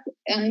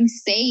I'm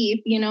safe,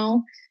 you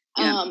know.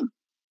 Yeah.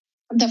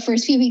 The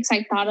first few weeks,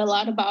 I thought a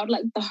lot about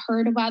like the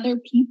hurt of other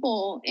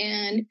people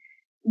and,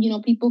 you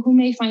know, people who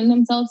may find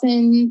themselves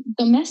in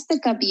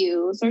domestic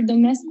abuse or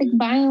domestic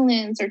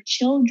violence, or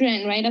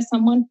children, right? As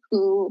someone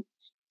who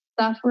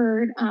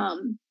suffered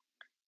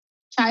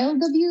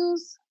child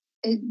abuse,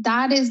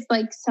 that is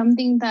like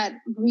something that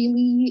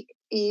really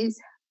is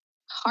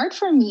hard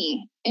for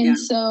me. And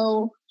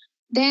so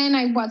then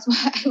I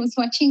was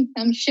watching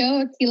some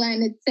show, Akila,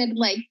 and it said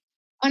like,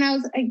 and I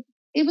was like,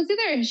 it was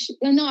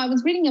I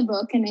was reading a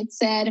book, and it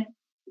said,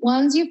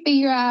 once you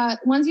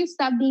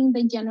stop being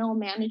the general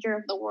manager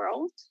of the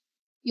world,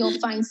 you'll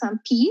find some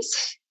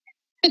peace.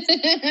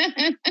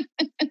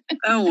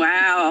 Oh,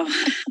 wow.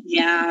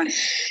 Yeah.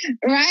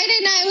 Right.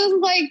 And I was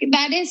like,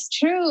 that is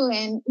true.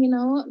 And, you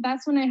know,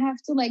 that's when I have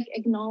to like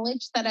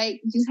acknowledge that I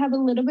do have a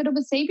little bit of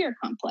a savior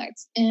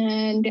complex,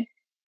 and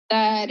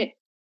that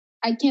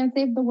I can't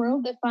save the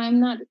world if I'm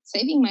not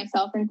saving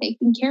myself and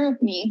taking care of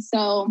me.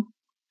 So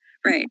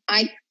right.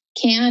 I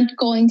can't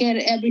go and get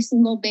every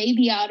single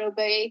baby out of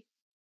a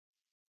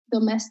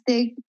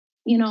domestic,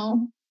 you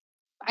know,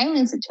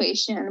 violence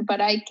situation,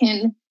 but I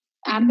can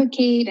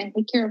advocate and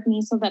take care of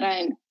me so that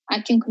I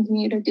can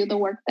continue to do the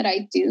work that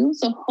I do.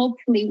 So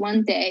hopefully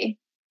one day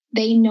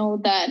they know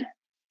that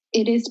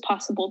it is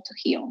possible to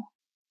heal.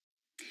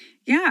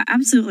 Yeah,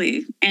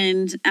 absolutely.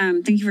 And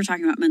thank you for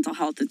talking about mental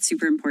health. It's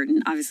super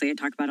important. Obviously, I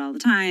talk about it all the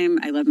time.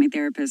 I love my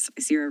therapist.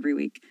 I see her every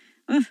week.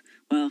 Oh,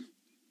 well,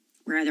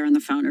 we're either on the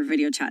phone or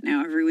video chat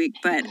now every week.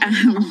 But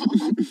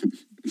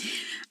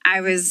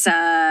I was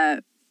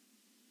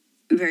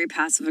very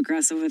passive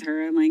aggressive with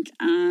her. I'm like,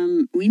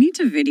 we need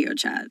to video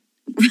chat.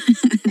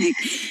 Like,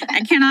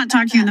 I cannot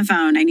talk to you on the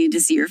phone. I need to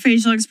see your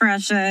facial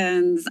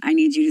expressions. I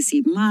need you to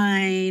see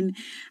mine.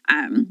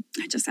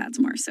 I just add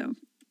some more, so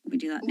we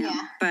do that now.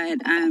 Yeah. But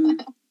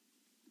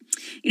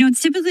you know,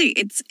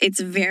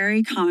 it's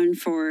very common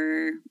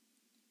for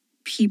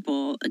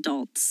people,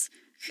 adults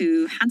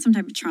who had some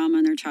type of trauma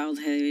in their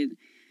childhood,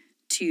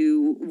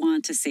 to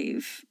want to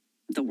save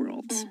the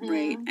world,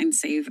 right, and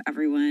save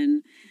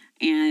everyone.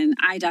 And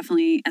I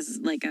definitely, as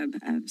like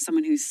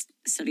someone who's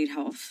studied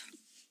health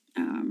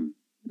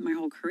my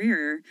whole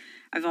career,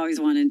 I've always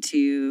wanted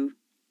to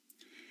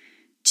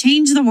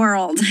change the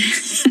world,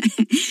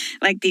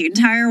 like the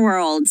entire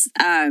world.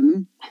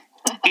 And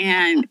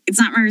it's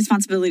not my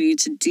responsibility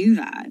to do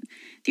that.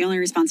 The only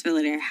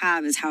responsibility I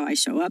have is how I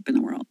show up in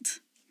the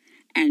world.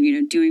 And, you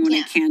know, doing what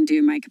I can do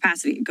in my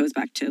capacity. It goes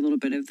back to a little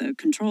bit of the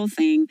control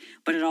thing,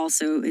 but it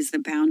also is the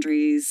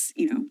boundaries,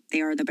 you know,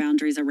 they are the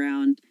boundaries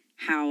around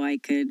how I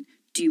could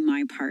do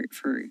my part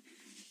for,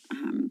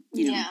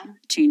 you know,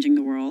 changing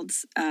the world.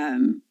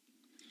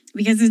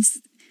 Because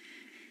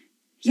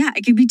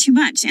it could be too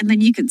much. And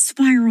then you could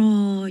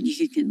spiral,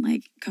 you can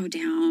like go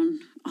down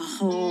a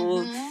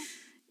whole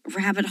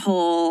rabbit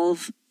hole.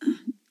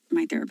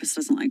 My therapist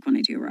doesn't like when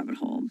I do a rabbit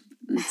hole.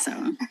 So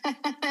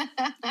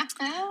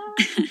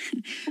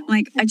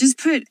like I just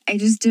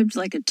dipped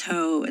like a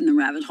toe in the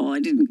rabbit hole. I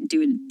didn't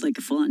do it like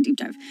a full on deep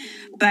dive.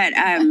 But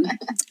I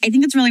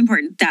think it's really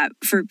important that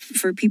for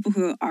people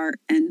who are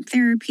in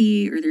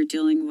therapy or they're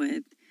dealing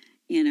with,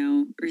 you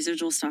know,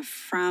 residual stuff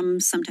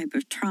from some type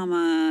of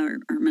trauma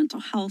or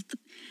mental health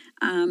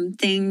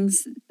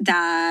things,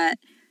 that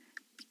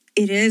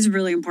it is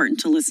really important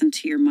to listen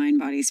to your mind,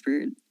 body,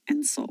 spirit,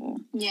 and soul.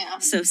 Yeah.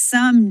 So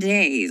some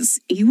days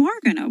you are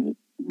going to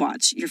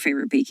watch your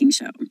favorite baking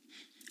show.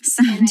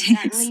 Some And days,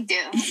 I certainly do.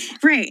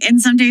 right. And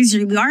some days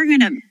you are going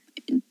to,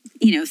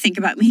 think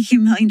about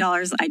making $1 million.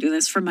 I do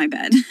this from my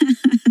bed,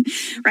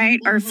 right?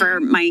 Or for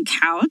my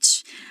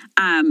couch.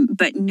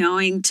 But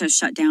knowing to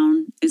shut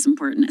down is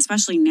important,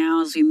 especially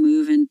now as we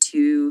move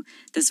into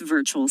this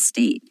virtual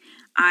state.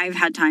 I've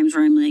had times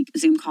where I'm like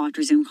Zoom call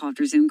after Zoom call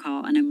after Zoom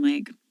call, and I'm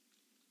like,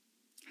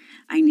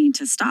 I need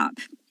to stop.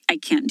 I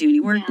can't do any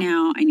work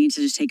now. I need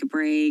to just take a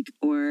break,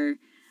 or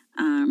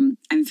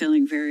I'm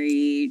feeling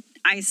very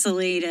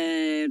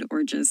isolated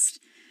or just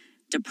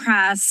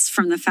depressed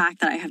from the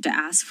fact that I have to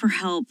ask for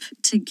help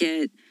to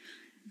get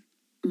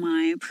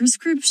my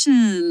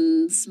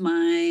prescriptions,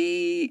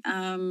 my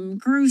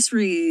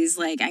groceries.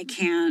 Like, I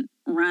can't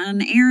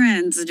run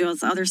errands and do all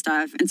this other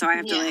stuff. And so I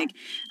have to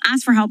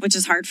ask for help, which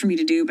is hard for me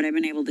to do, but I've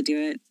been able to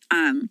do it.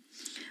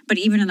 But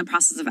even in the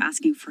process of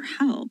asking for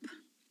help,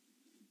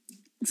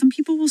 some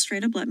people will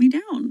straight up let me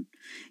down,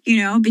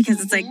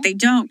 because it's like they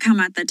don't come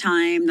at the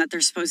time that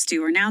they're supposed to,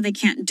 or now they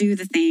can't do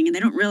the thing, and they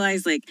don't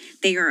realize like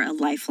they are a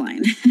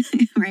lifeline,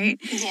 right?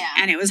 Yeah.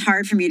 And it was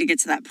hard for me to get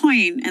to that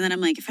point. And then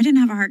I'm like, if I didn't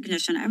have a heart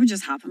condition, I would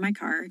just hop in my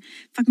car,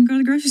 fucking go to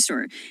the grocery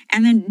store,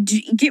 and then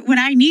get what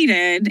I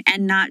needed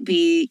and not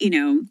be,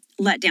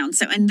 let down.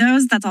 So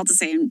that's all to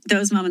say, in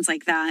those moments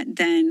like that,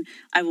 then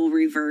I will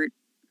revert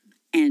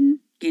and,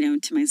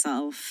 to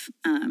myself.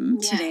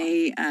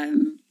 Today,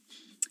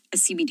 a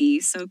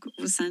CBD soak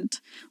was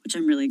sent, which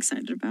I'm really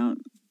excited about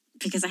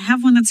because I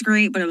have one that's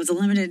great, but it was a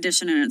limited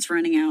edition and it's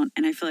running out.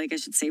 And I feel like I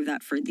should save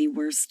that for the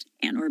worst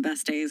and or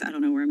best days. I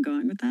don't know where I'm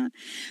going with that.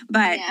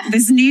 But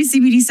this new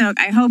CBD soak,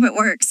 I hope it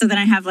works so that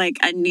I have like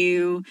a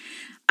new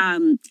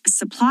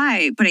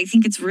supply. But I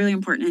think it's really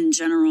important in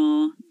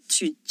general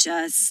to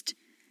just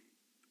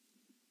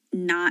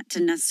not to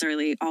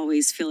necessarily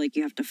always feel like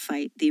you have to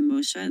fight the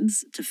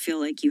emotions, to feel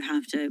like you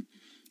have to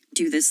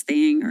do this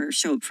thing or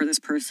show up for this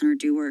person or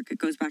do work. It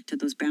goes back to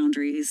those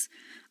boundaries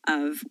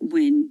of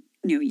when,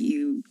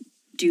 you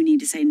do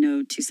need to say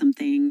no to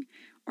something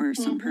or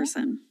some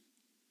person.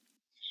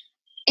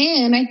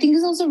 And I think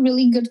it's also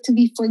really good to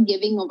be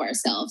forgiving of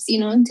ourselves,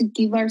 and to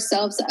give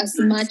ourselves as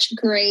much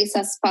grace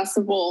as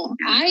possible.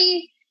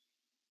 I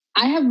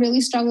have really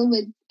struggled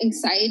with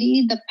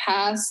anxiety the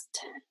past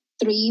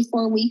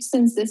 3-4 weeks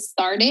since this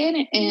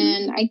started.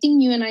 And I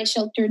think you and I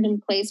sheltered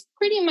in place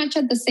pretty much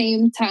at the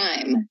same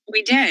time.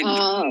 We did.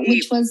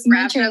 Which was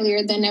much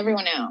earlier than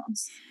everyone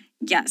else.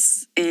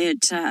 Yes.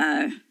 It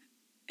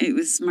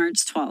was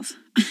March 12th.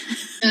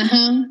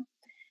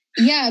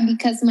 Yeah,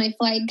 because my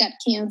flight got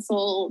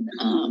canceled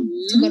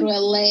to go to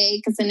LA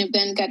because an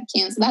event got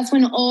canceled. That's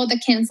when all the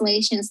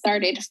cancellations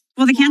started.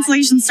 Well, the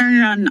cancellation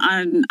started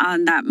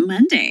on that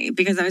Monday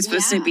because I was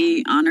supposed to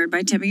be honored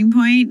by Tipping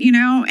Point,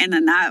 and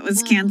then that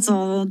was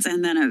canceled.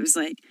 And then I was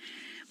like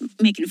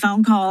making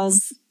phone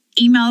calls,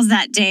 emails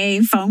that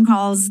day, phone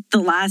calls the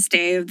last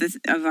day of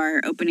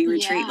our opening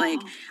retreat. Like,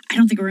 I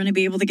don't think we're going to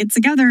be able to get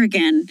together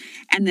again.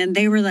 And then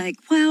they were like,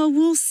 well,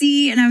 we'll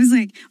see. And I was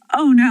like,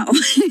 oh no,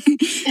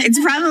 it's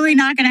probably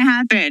not going to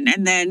happen.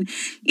 And then,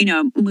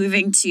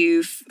 moving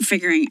to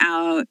figuring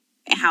out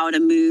how to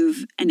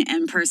move an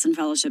in-person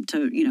fellowship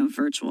to,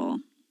 virtual.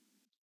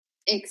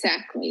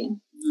 Exactly.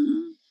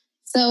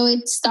 So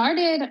it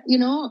started,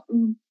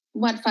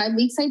 5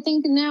 weeks, I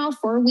think now,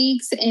 4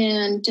 weeks.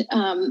 And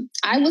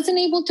I wasn't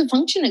able to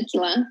function,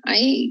 Akila.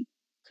 I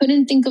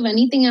couldn't think of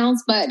anything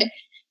else but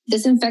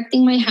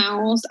disinfecting my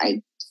house.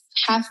 I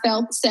have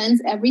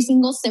sense every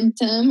single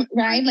symptom,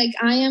 right? Like,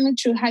 I am a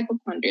true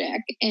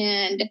hypochondriac,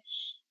 and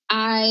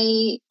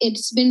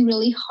it's been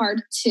really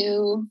hard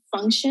to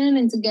function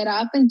and to get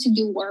up and to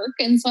do work.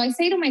 And so I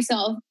say to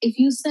myself, if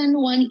you send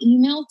one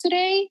email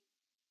today,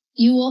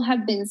 you will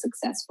have been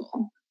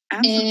successful.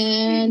 Absolutely.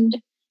 And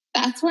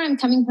that's where I'm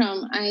coming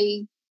from.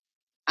 I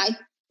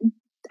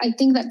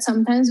think that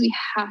sometimes we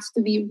have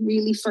to be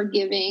really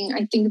forgiving.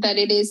 I think that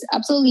it is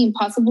absolutely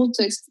impossible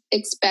to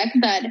expect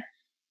that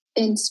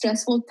in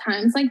stressful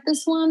times like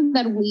this one,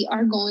 that we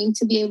are going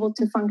to be able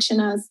to function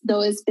as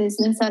though it's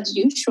business as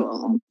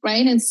usual,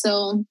 right? And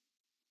so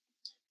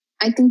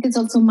I think it's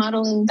also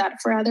modeling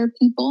that for other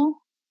people.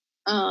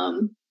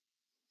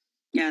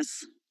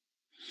 Yes.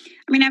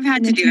 I mean, I've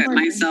had to do it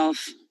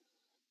myself.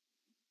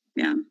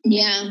 Yeah.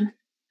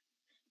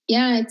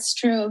 Yeah, it's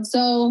true.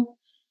 So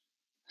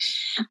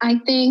I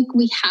think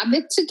we have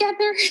it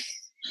together.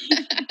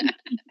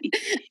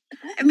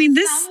 I mean,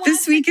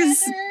 this week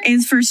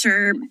is for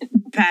sure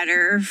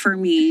better for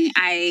me.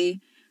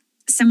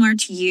 Similar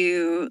to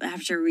you,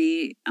 after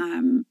we,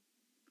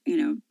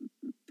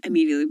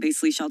 immediately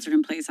basically sheltered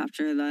in place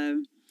after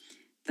the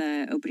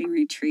opening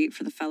retreat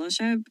for the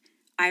fellowship,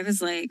 I was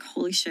like,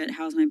 holy shit,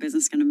 how's my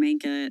business going to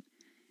make it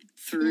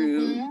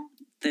through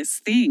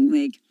this thing?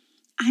 Like,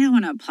 I don't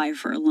want to apply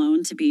for a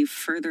loan to be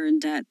further in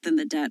debt than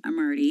the debt I'm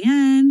already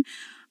in.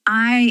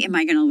 Am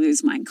I going to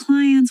lose my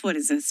clients? What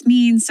does this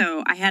mean?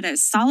 So I had a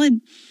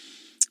solid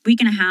week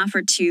and a half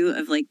or two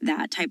of like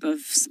that type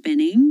of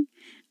spinning.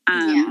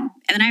 And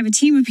then I have a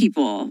team of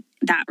people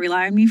that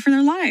rely on me for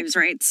their lives,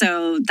 right?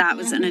 So that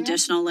was an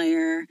additional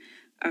layer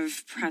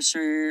of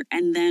pressure.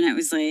 And then it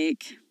was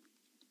like,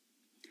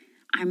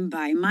 I'm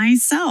by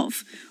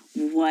myself.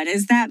 What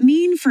does that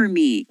mean for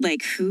me?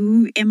 Like,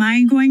 who am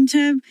I going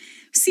to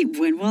see?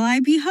 When will I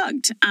be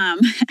hugged?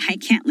 I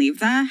can't leave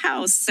the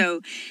house.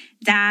 So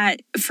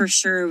that for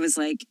sure was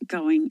like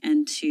going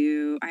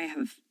into, I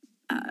have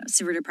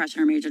severe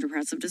depression or major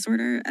depressive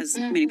disorder, as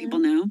many people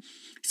know.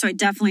 So I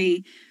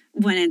definitely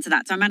went into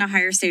that. So I'm at a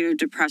higher state of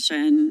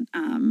depression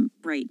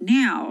right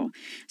now.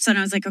 So then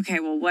I was like, okay,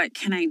 well, what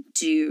can I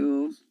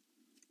do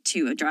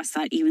to address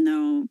that, even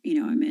though,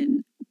 I'm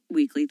in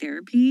weekly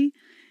therapy?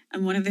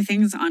 And one of the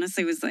things,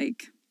 honestly, was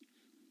like,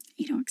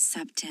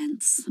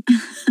 acceptance,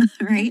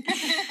 right?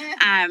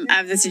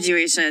 Of the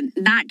situation,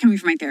 not coming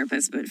from my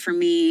therapist, but for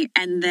me.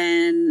 And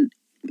then,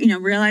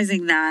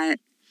 realizing that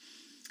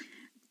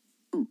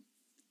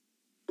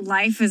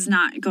life is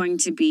not going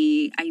to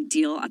be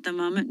ideal at the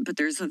moment, but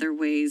there's other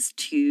ways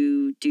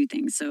to do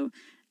things. So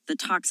the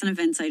talks and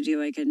events I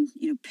do, I can,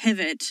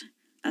 pivot.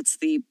 That's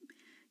the,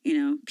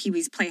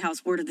 Pee-wee's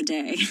Playhouse word of the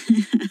day.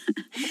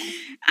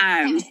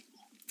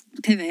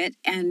 Pivot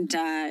and,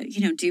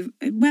 do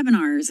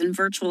webinars and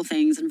virtual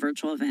things and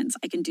virtual events.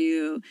 I can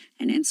do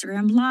an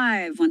Instagram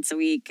live once a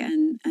week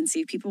and see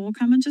if people will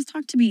come and just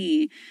talk to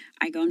me.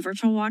 I go on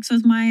virtual walks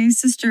with my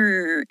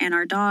sister and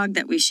our dog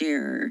that we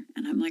share.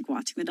 And I'm like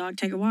watching the dog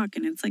take a walk,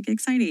 and it's like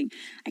exciting.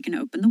 I can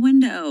open the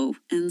window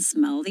and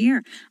smell the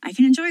air. I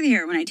can enjoy the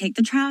air when I take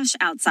the trash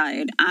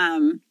outside.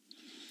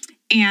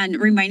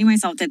 And reminding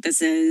myself that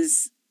this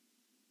is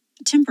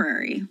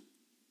temporary.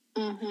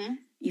 Mm-hmm.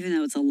 Even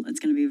though it's going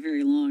to be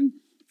very long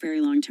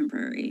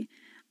temporary.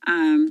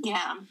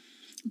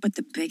 But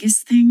the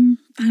biggest thing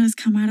that has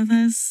come out of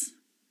this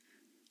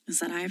is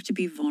that I have to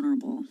be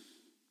vulnerable.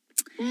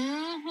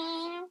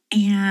 Mm-hmm.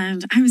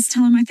 And I was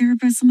telling my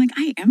therapist, I'm like,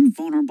 I am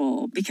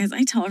vulnerable because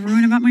I tell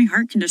everyone about my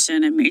heart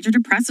condition and major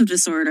depressive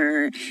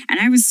disorder, and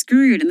I was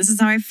screwed, and this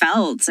is how I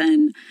felt.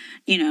 And,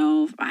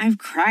 I've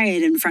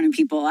cried in front of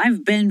people.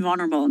 I've been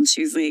vulnerable. And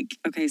she's like,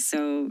 okay,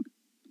 so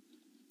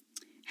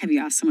have you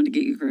asked someone to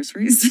get you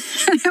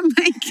groceries? And I'm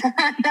like,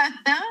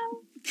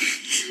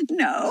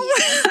 no.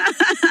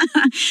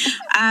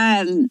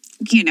 And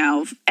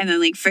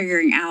then like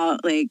figuring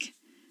out like,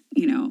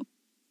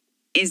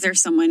 is there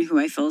someone who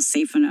I feel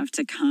safe enough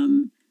to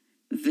come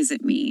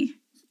visit me,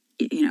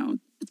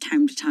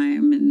 time to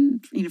time,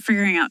 and,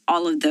 figuring out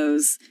all of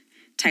those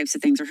types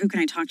of things, or who can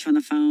I talk to on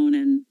the phone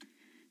and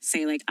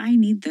say like, I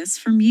need this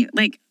from you.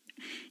 Like,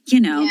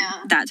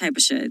 that type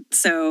of shit.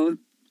 So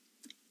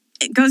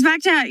it goes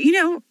back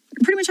to,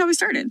 pretty much how we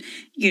started,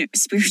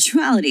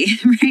 spirituality,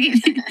 right?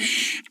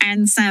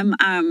 And some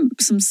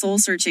soul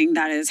searching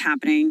that is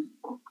happening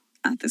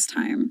at this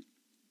time.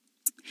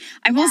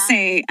 I will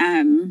say,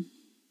 I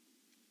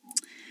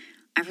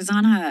was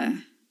on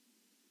a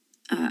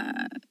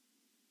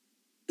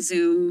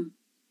Zoom,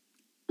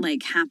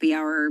 like happy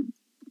hour,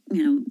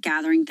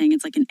 gathering thing.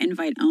 It's like an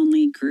invite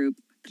only group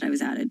that I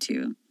was added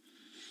to.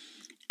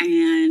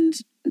 And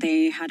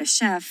they had a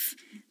chef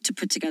to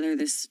put together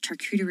this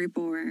charcuterie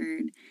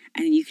board,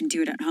 and you can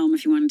do it at home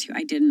if you wanted to.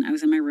 I didn't. I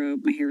was in my robe,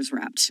 my hair was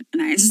wrapped,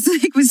 and I just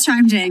was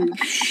chimed in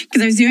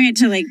because I was doing it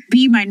to like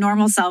be my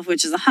normal self,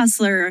 which is a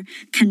hustler,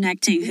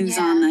 connecting who's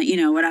on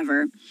the,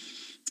 whatever.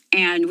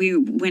 And we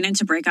went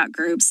into breakout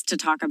groups to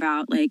talk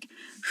about like,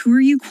 who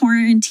are you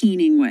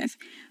quarantining with?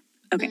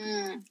 Okay,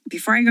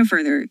 before I go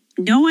further,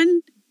 no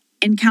one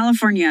in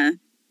California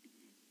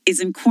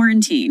is in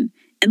quarantine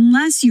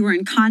unless you were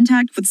in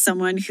contact with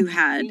someone who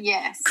had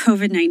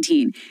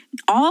COVID-19.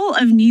 All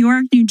of New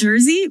York, New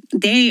Jersey,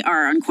 they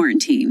are on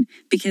quarantine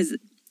because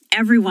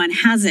everyone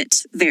has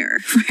it there,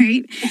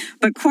 right?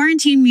 But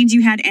quarantine means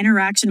you had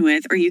interaction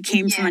with, or you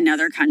came from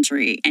another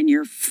country and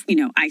you're,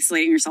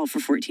 isolating yourself for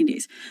 14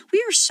 days.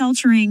 We are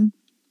sheltering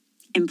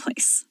in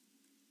place.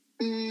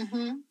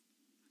 Mm-hmm.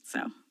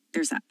 So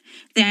there's that.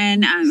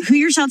 Then who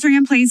you're sheltering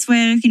in place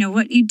with,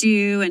 what you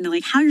do, and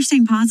like how you're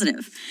staying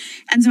positive.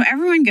 And so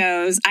everyone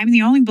goes, I'm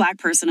the only Black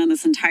person on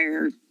this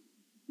entire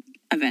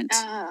event.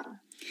 And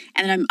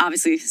then I'm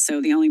obviously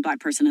the only Black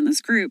person in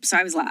this group. So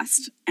I was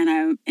last, and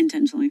I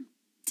intentionally,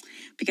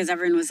 because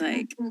everyone was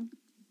like,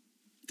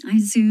 I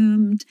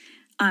Zoomed,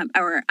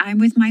 or I'm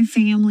with my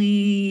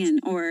family, and,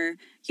 or,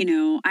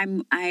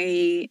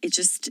 it's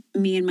just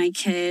me and my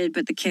kid,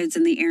 but the kid's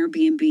in the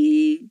Airbnb.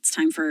 It's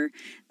time for,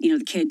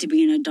 the kid to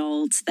be an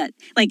adult, that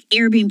like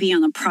Airbnb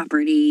on the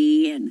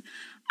property, and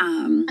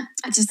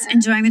just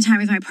enjoying the time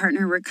with my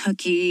partner. We're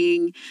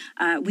cooking.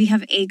 We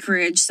have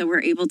acreage, so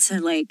we're able to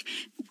like,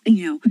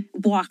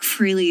 walk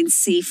freely and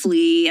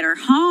safely at our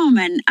home.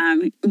 And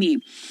me.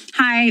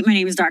 Hi, my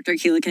name is Dr.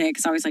 Akila Kade,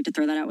 because I always like to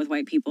throw that out with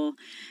white people.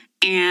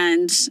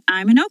 And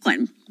I'm in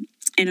Oakland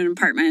in an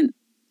apartment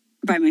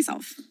by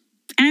myself.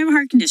 And I have a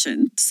heart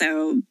condition.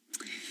 So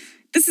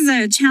this is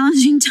a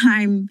challenging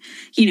time,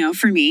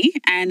 for me.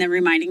 And then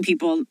reminding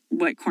people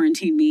what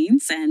quarantine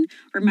means, and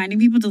reminding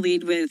people to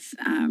lead with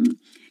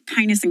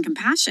kindness and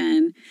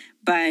compassion.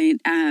 But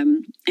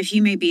if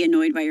you may be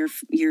annoyed by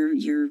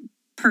your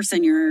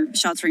person you're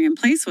sheltering in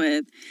place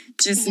with,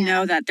 just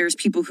know that there's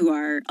people who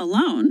are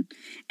alone.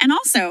 And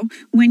also,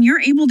 when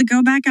you're able to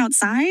go back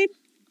outside,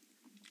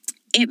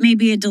 it may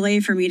be a delay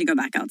for me to go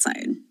back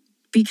outside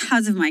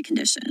because of my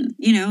condition,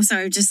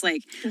 so just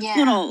like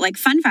little like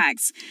fun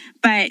facts.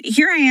 But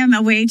here I am,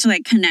 a way to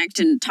like connect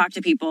and talk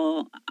to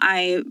people.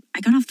 I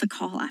got off the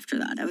call after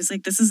that. I was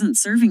like, this isn't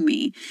serving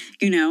me,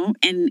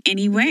 in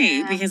any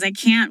way, because I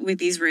can't with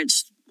these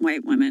rich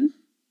white women.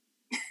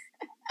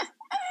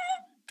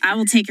 I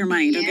will take your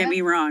money, don't get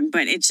me wrong,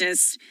 but it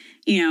just,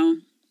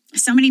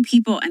 so many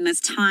people in this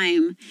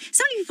time,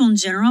 so many people in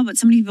general, but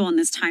so many people in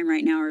this time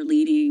right now are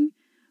leading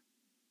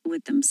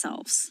with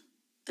themselves.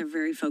 They're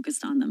very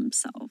focused on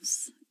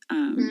themselves.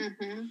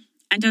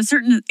 And to a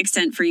certain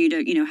extent for you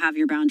to, have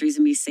your boundaries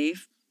and be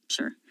safe,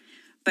 sure.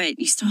 But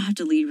you still have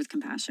to lead with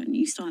compassion.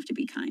 You still have to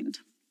be kind.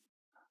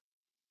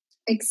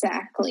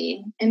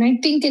 Exactly. And I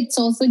think it's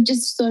also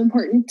just so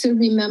important to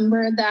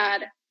remember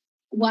that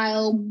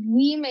while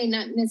we may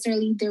not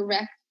necessarily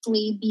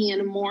directly be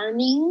in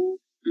mourning,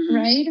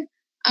 right?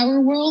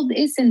 Our world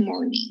is in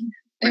mourning.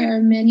 There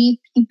are many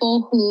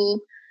people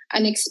who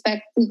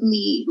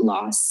unexpectedly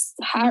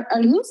are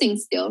losing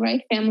still,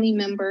 right? Family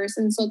members.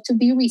 And so to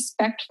be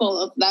respectful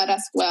of that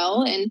as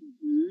well. And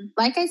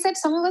like I said,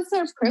 some of us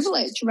are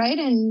privileged, right?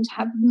 And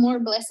have more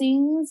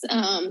blessings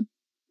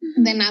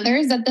than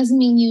others. That doesn't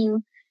mean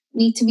you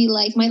need to be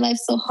like, my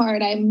life's so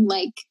hard, I'm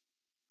like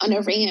on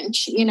a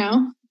ranch,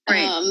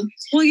 Right.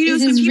 Well,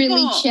 this is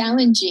really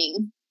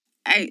challenging.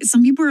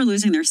 Some people are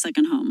losing their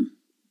second home.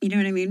 You know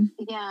what I mean?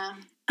 Yeah.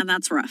 And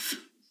that's rough.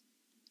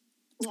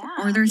 Yeah.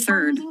 Or their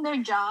third. Losing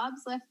their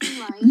jobs left and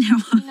right.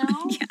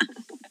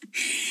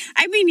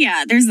 I mean,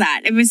 there's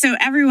that. It was so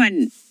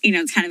everyone,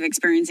 is kind of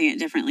experiencing it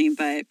differently,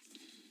 but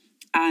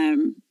I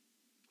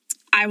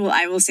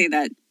will say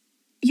that,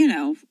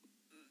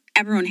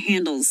 everyone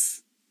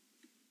handles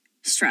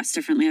stress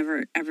differently.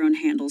 Everyone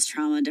handles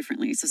trauma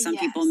differently. So some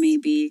people may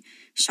be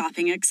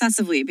shopping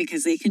excessively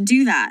because they can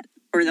do that,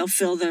 or they'll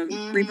feel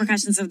the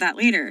repercussions of that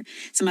later.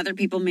 Some other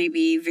people may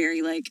be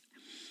very like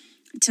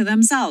to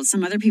themselves.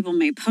 Some other people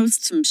may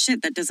post some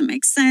shit that doesn't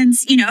make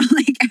sense.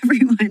 Like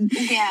everyone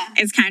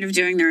is kind of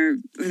doing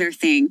their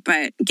thing.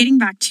 But getting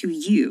back to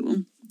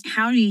you,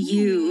 how do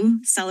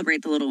you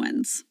celebrate the little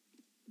wins?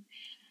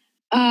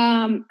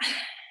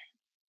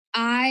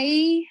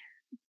 I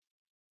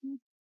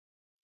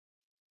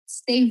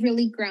stay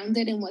really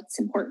grounded in what's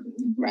important,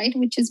 right?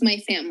 Which is my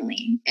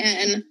family.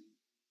 And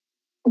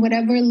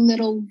whatever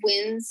little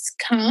wins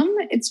come,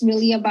 it's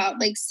really about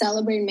like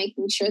celebrating,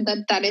 making sure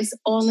that is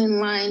all in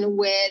line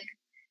with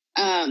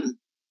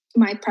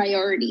my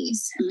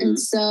priorities. And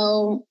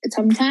so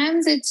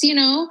sometimes it's,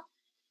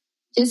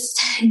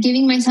 just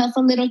giving myself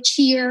a little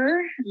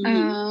cheer,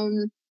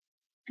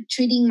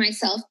 treating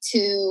myself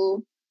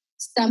to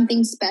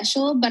something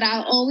special. But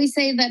I'll always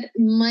say that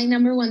my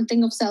number one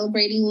thing of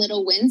celebrating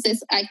little wins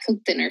is I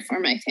cook dinner for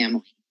my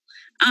family.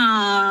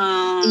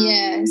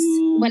 Yes.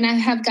 When I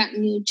have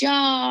gotten new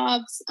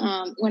jobs,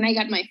 when I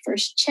got my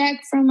first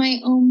check from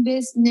my own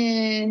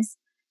business,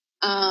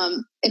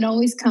 it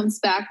always comes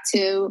back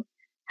to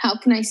how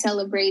can I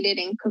celebrate it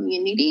in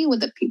community with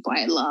the people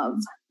I love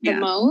the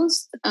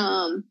most.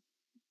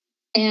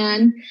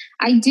 And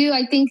I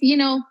think,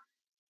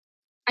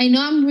 I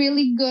know I'm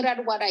really good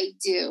at what I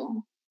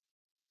do.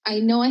 I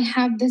know I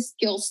have the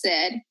skill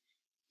set,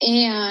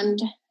 and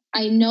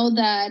I know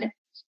that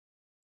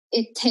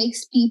it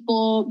takes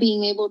people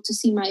being able to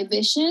see my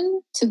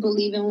vision to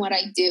believe in what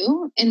I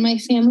do. And my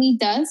family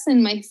does,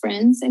 and my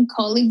friends and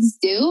colleagues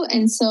do.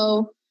 And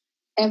so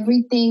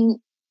everything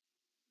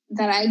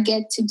that I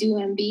get to do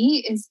and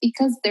be is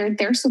because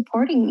they're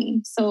supporting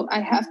me. So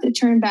I have to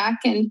turn back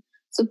and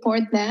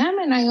support them.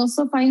 And I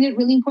also find it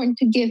really important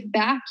to give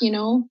back,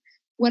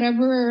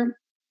 whatever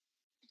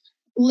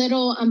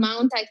little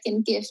amount I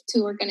can give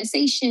to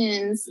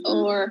organizations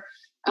or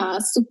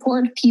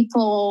support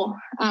people.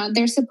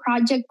 There's a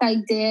project I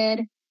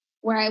did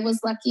where I was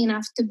lucky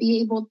enough to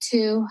be able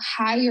to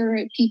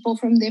hire people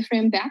from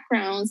different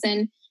backgrounds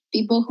and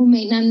people who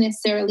may not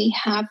necessarily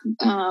have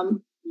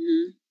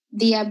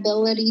the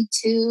ability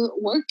to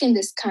work in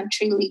this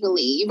country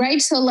legally,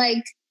 right? So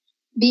like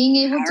being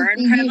able Power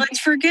and privilege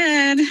for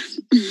good.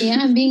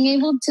 And being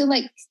able to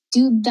like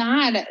do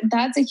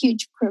that's a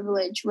huge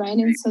privilege, right?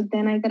 And so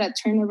then I gotta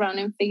turn around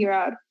and figure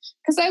out,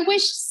 because I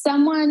wish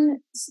someone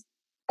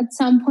at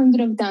some point would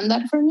have done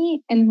that for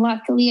me. And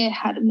luckily I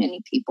had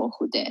many people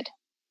who did.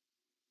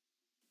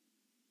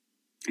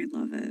 I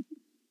love it.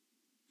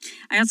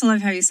 I also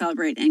love how you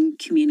celebrate in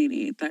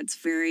community. That's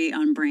very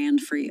on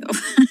brand for you.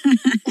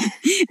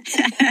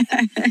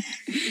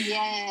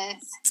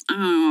 Yes.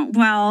 Oh,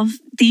 well,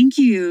 thank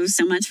you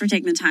so much for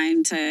taking the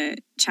time to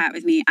chat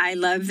with me. I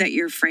love that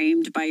you're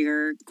framed by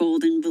your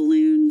golden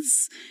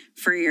balloons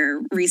for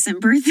your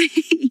recent birthday.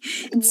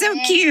 It's so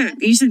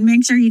cute. You should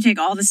make sure you take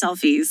all the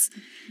selfies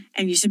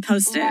and you should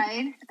post it.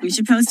 Right. You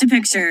should post a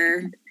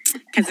picture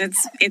because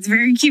it's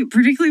very cute,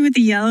 particularly with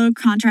the yellow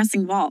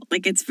contrasting wall.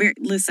 Like it's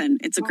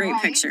a great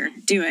Right. picture.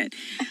 Do it.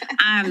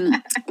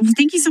 Well,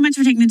 thank you so much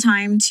for taking the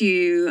time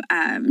to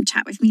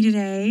chat with me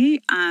today.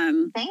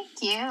 Thank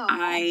you.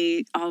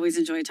 I always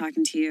enjoy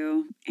talking to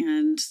you,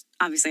 and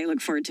obviously I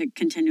look forward to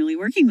continually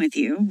working with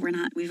you.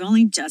 We've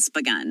only just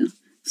begun.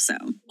 So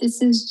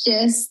This is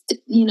just,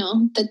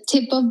 the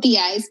tip of the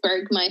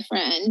iceberg, my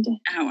friend.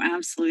 oh,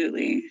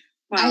 absolutely.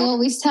 I Wow.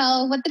 always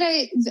tell,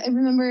 I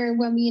remember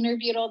when we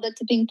interviewed all the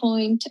Tipping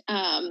Point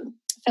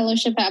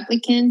fellowship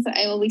applicants,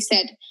 I always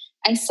said,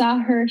 I saw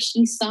her,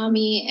 she saw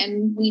me,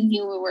 and we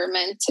knew we were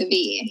meant to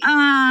be.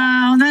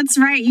 Oh, that's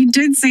right. You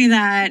did say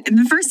that. And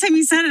the first time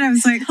you said it, I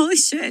was like, holy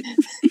shit.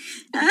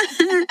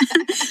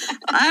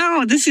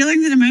 Oh, the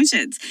feelings and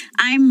emotions.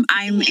 I'm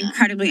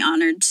incredibly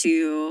honored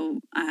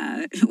to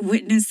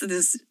witness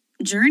this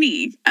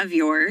journey of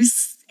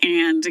yours.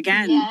 And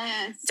again,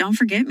 Yes. don't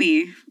forget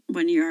me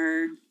when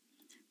you're,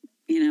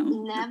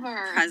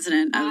 Never.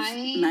 president of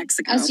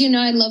Mexico. As you know,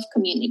 I love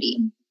community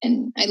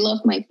and I love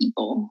my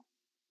people.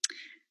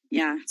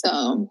 Yeah,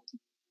 So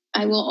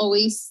I will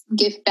always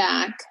give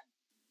back.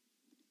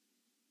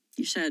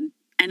 you should.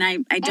 And I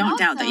don't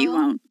doubt that you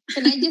won't.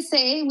 Can I just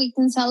say we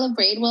can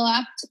celebrate? Well,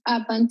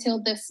 up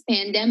until this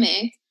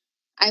pandemic,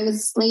 I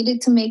was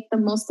slated to make the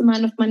most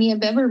amount of money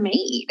I've ever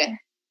made.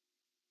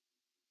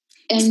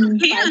 And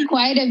by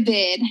quite a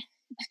bit.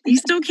 You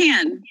still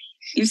can.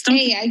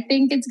 Hey, I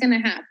think it's going to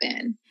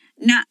happen.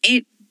 No,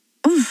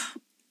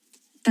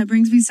 that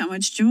brings me so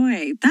much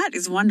joy. That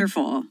is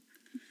wonderful.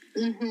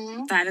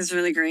 Mm-hmm. That is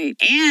really great.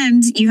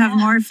 And you have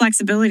more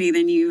flexibility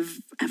than you've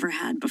ever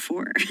had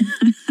before.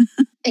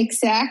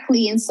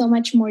 Exactly. And so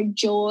much more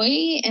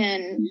joy.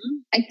 And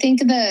I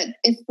think that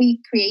if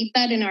we create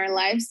that in our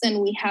lives,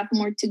 then we have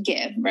more to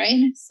give,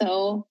 right?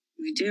 So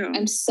We do.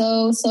 I'm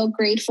so, so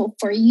grateful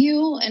for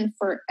you and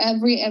for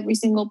every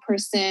single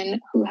person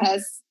who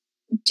has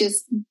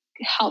just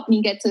helped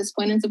me get to this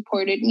point and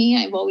supported me.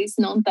 I've always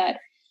known that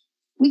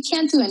we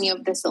can't do any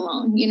of this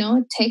alone.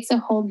 It takes a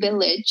whole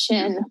village.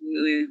 And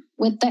Absolutely.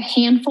 with the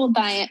handful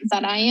that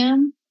I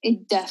am,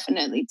 it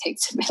definitely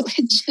takes a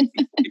village.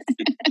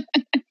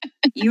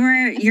 You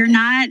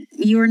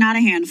are not a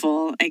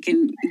handful. I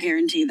can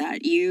guarantee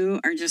that. You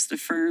are just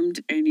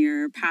affirmed in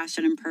your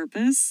passion and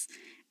purpose,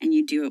 and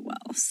you do it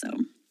well. So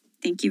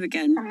thank you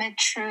again. I'm a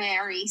true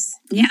Aries.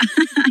 Yeah.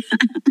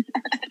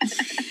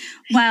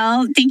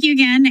 Well, thank you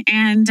again,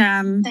 and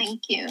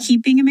Thank you.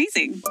 keep being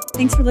amazing.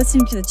 Thanks for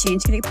listening to the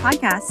Change Cadet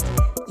podcast.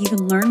 You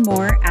can learn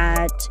more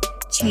at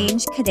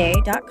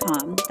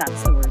changecadet.com.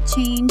 That's the word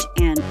change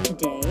and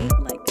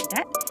cadet, like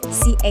cadet,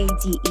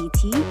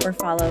 CADET, or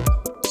follow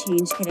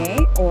Change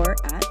Cadet or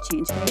at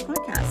Change Cadet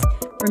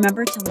Podcast.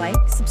 Remember to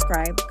like,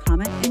 subscribe,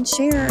 comment, and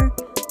share.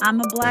 I'm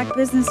a Black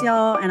business,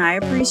 y'all, and I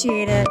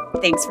appreciate it.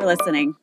 Thanks for listening.